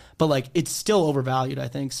are, but it's still overvalued, I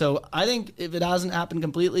think. So I think if it hasn't happened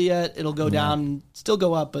completely yet, it'll go down, still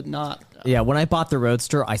go up, but not. Yeah, when I bought the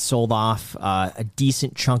Roadster, I sold off a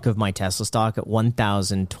decent chunk of my Tesla stock at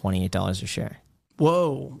 $1,028 a share.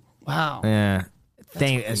 Whoa! Wow. Yeah,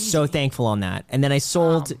 so thankful on that. And then I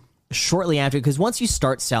sold shortly after because once you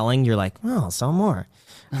start selling, you're like, oh, I'll sell more.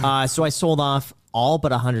 So I sold off all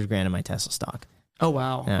but $100,000 of my Tesla stock. Oh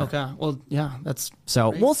wow. Yeah. Okay. Well, yeah, that's So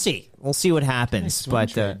we'll see. We'll see what happens. Swing But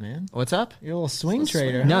trade, man. what's up? You're a little swing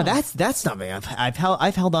trader. No, huh? that's not me. I've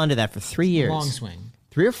held on to that for 3 years. Long swing.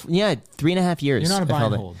 3.5 years. You're not a I've buy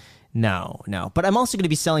held and it. hold. No. But I'm also going to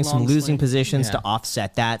be selling some Long losing swing. positions Yeah. to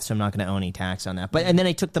offset that, so I'm not going to owe any tax on that. But and then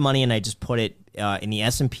I took the money and I just put it in the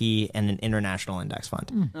S&P and an international index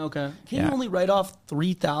fund. okay. Can Yeah. you only write off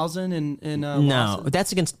 3,000 in No, losses?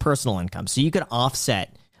 that's against personal income. So you could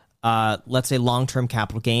offset, let's say, long-term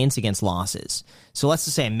capital gains against losses. So let's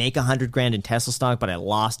just say I make $100,000 in Tesla stock, but I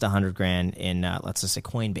lost $100,000 in, let's just say,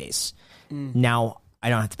 Coinbase. Now I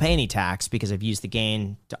don't have to pay any tax because I've used the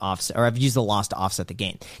gain to offset, or I've used the loss to offset the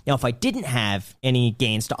gain. Now, if I didn't have any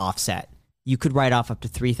gains to offset, you could write off up to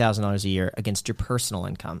 $3,000 a year against your personal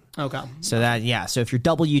income. Okay. So that, yeah. So if you're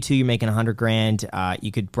W-2, you're making $100,000,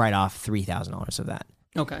 you could write off $3,000 of that.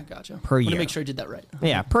 Okay, gotcha. Per Want year. to make sure I did that right.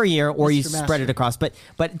 Yeah, per year, or you Mr. spread Master. it across. But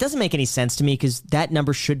it doesn't make any sense to me because that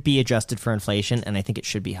number should be adjusted for inflation, and I think it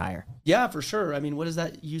should be higher. Yeah, for sure. I mean, what is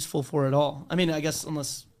that useful for at all? I mean, I guess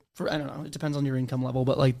unless I don't know. It depends on your income level,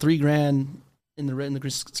 but like $3,000 in the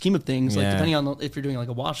scheme of things, like Yeah. depending on if you're doing like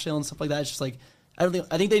a wash sale and stuff like that, it's just like I think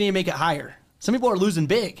they need to make it higher. Some people are losing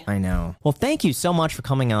big. I know. Well, thank you so much for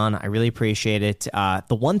coming on. I really appreciate it. The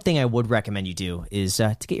one thing I would recommend you do is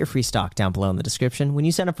to get your free stock down below in the description. When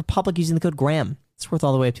you sign up for Public using the code GRAHAM, it's worth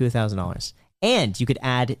all the way up to $1,000. And you could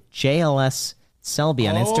add JLS Selby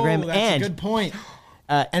on Instagram. That's and a good point.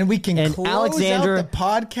 And we can and close Alexander out the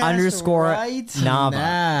podcast underscore right Nava.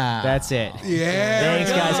 now. That's it. Yeah.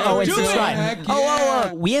 Thanks, guys. Oh, and Do it. subscribe. Heck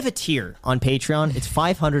Oh, we have a tier on Patreon. It's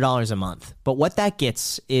 $500 a month. But what that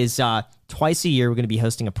gets is twice a year, we're going to be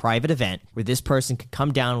hosting a private event where this person could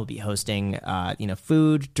come down. We'll be hosting,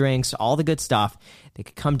 food, drinks, all the good stuff. They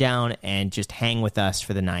could come down and just hang with us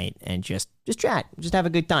for the night and just chat, just have a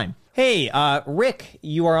good time. Hey, Rick,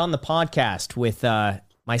 you are on the podcast with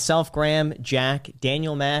myself, Graham, Jack,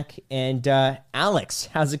 Daniel Mack, and Alex.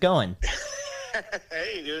 How's it going?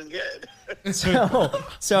 Hey, doing good. So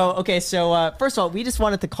first of all, we just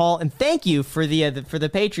wanted to call and thank you for the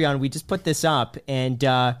Patreon. We just put this up, and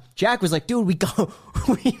Jack was like, "Dude, we got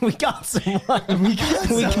someone.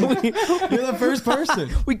 You're the first person.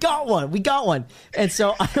 We got one." And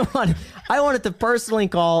so I wanted to personally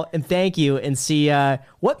call and thank you and see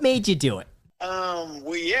what made you do it.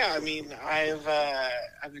 Well, yeah. I mean, I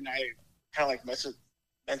kind of like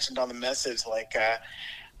mentioned on the message, like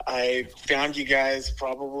I found you guys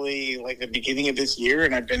probably like the beginning of this year,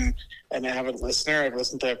 and I've been an avid listener. I've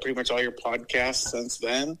listened to pretty much all your podcasts since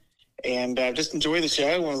then, and I've just enjoyed the show.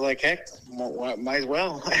 And was like, heck, might as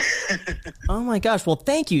well. Oh my gosh! Well,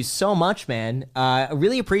 thank you so much, man. I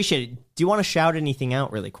really appreciate it. Do you want to shout anything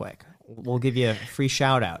out really quick? We'll give you a free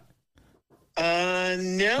shout out.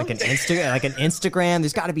 No. Like an Instagram.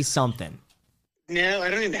 There's got to be something. No, I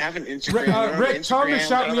don't even have an Instagram. Rick, tell him to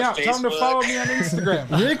shout me out. Tell him to follow me on Instagram.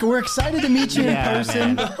 Rick, we're excited to meet you in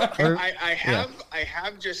person. I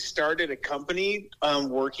have just started a company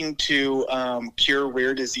working to cure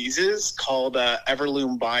rare diseases called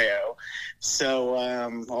Everloom Bio. So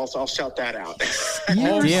I'll shout that out.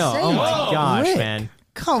 Deal. Oh my gosh, Rick. man.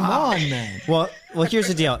 Come on, man. Well, here's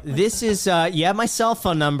the deal. This is you have my cell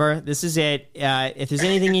phone number. This is it. If there's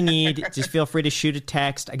anything you need, just feel free to shoot a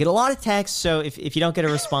text. I get a lot of texts, so if you don't get a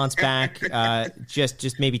response back,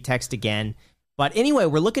 just maybe text again. But anyway,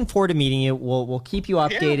 we're looking forward to meeting you. We'll keep you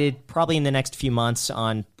updated probably in the next few months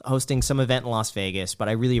on hosting some event in Las Vegas. But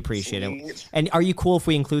I really appreciate it. And are you cool if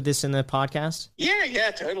we include this in the podcast?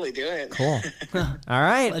 Yeah, totally do it. Cool. All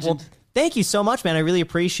right. Well, thank you so much, man. I really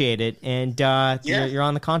appreciate it. And you're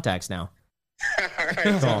on the contacts now. All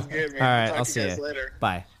right, sounds good, man. All right, Talk I'll to see guys you. later.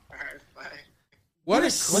 Bye. All right, bye. What a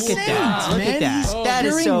Look at that. Look at that. That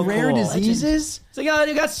is so rare cool. diseases. So you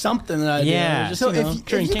got something that I Yeah. do. Just, So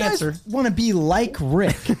curing if you cancer. guys want to be like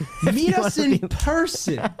Rick, meet us in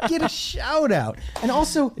person. Get a shout out, and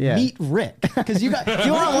also Yeah. meet Rick because you got.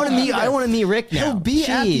 You want to meet? I want to meet Rick now. He'll be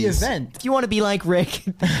at the Jeez. event. If you want to be like Rick,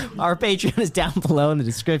 our Patreon is down below in the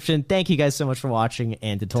description. Thank you guys so much for watching,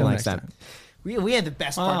 and until next time. We had the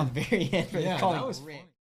best part at the very end for calling Rick.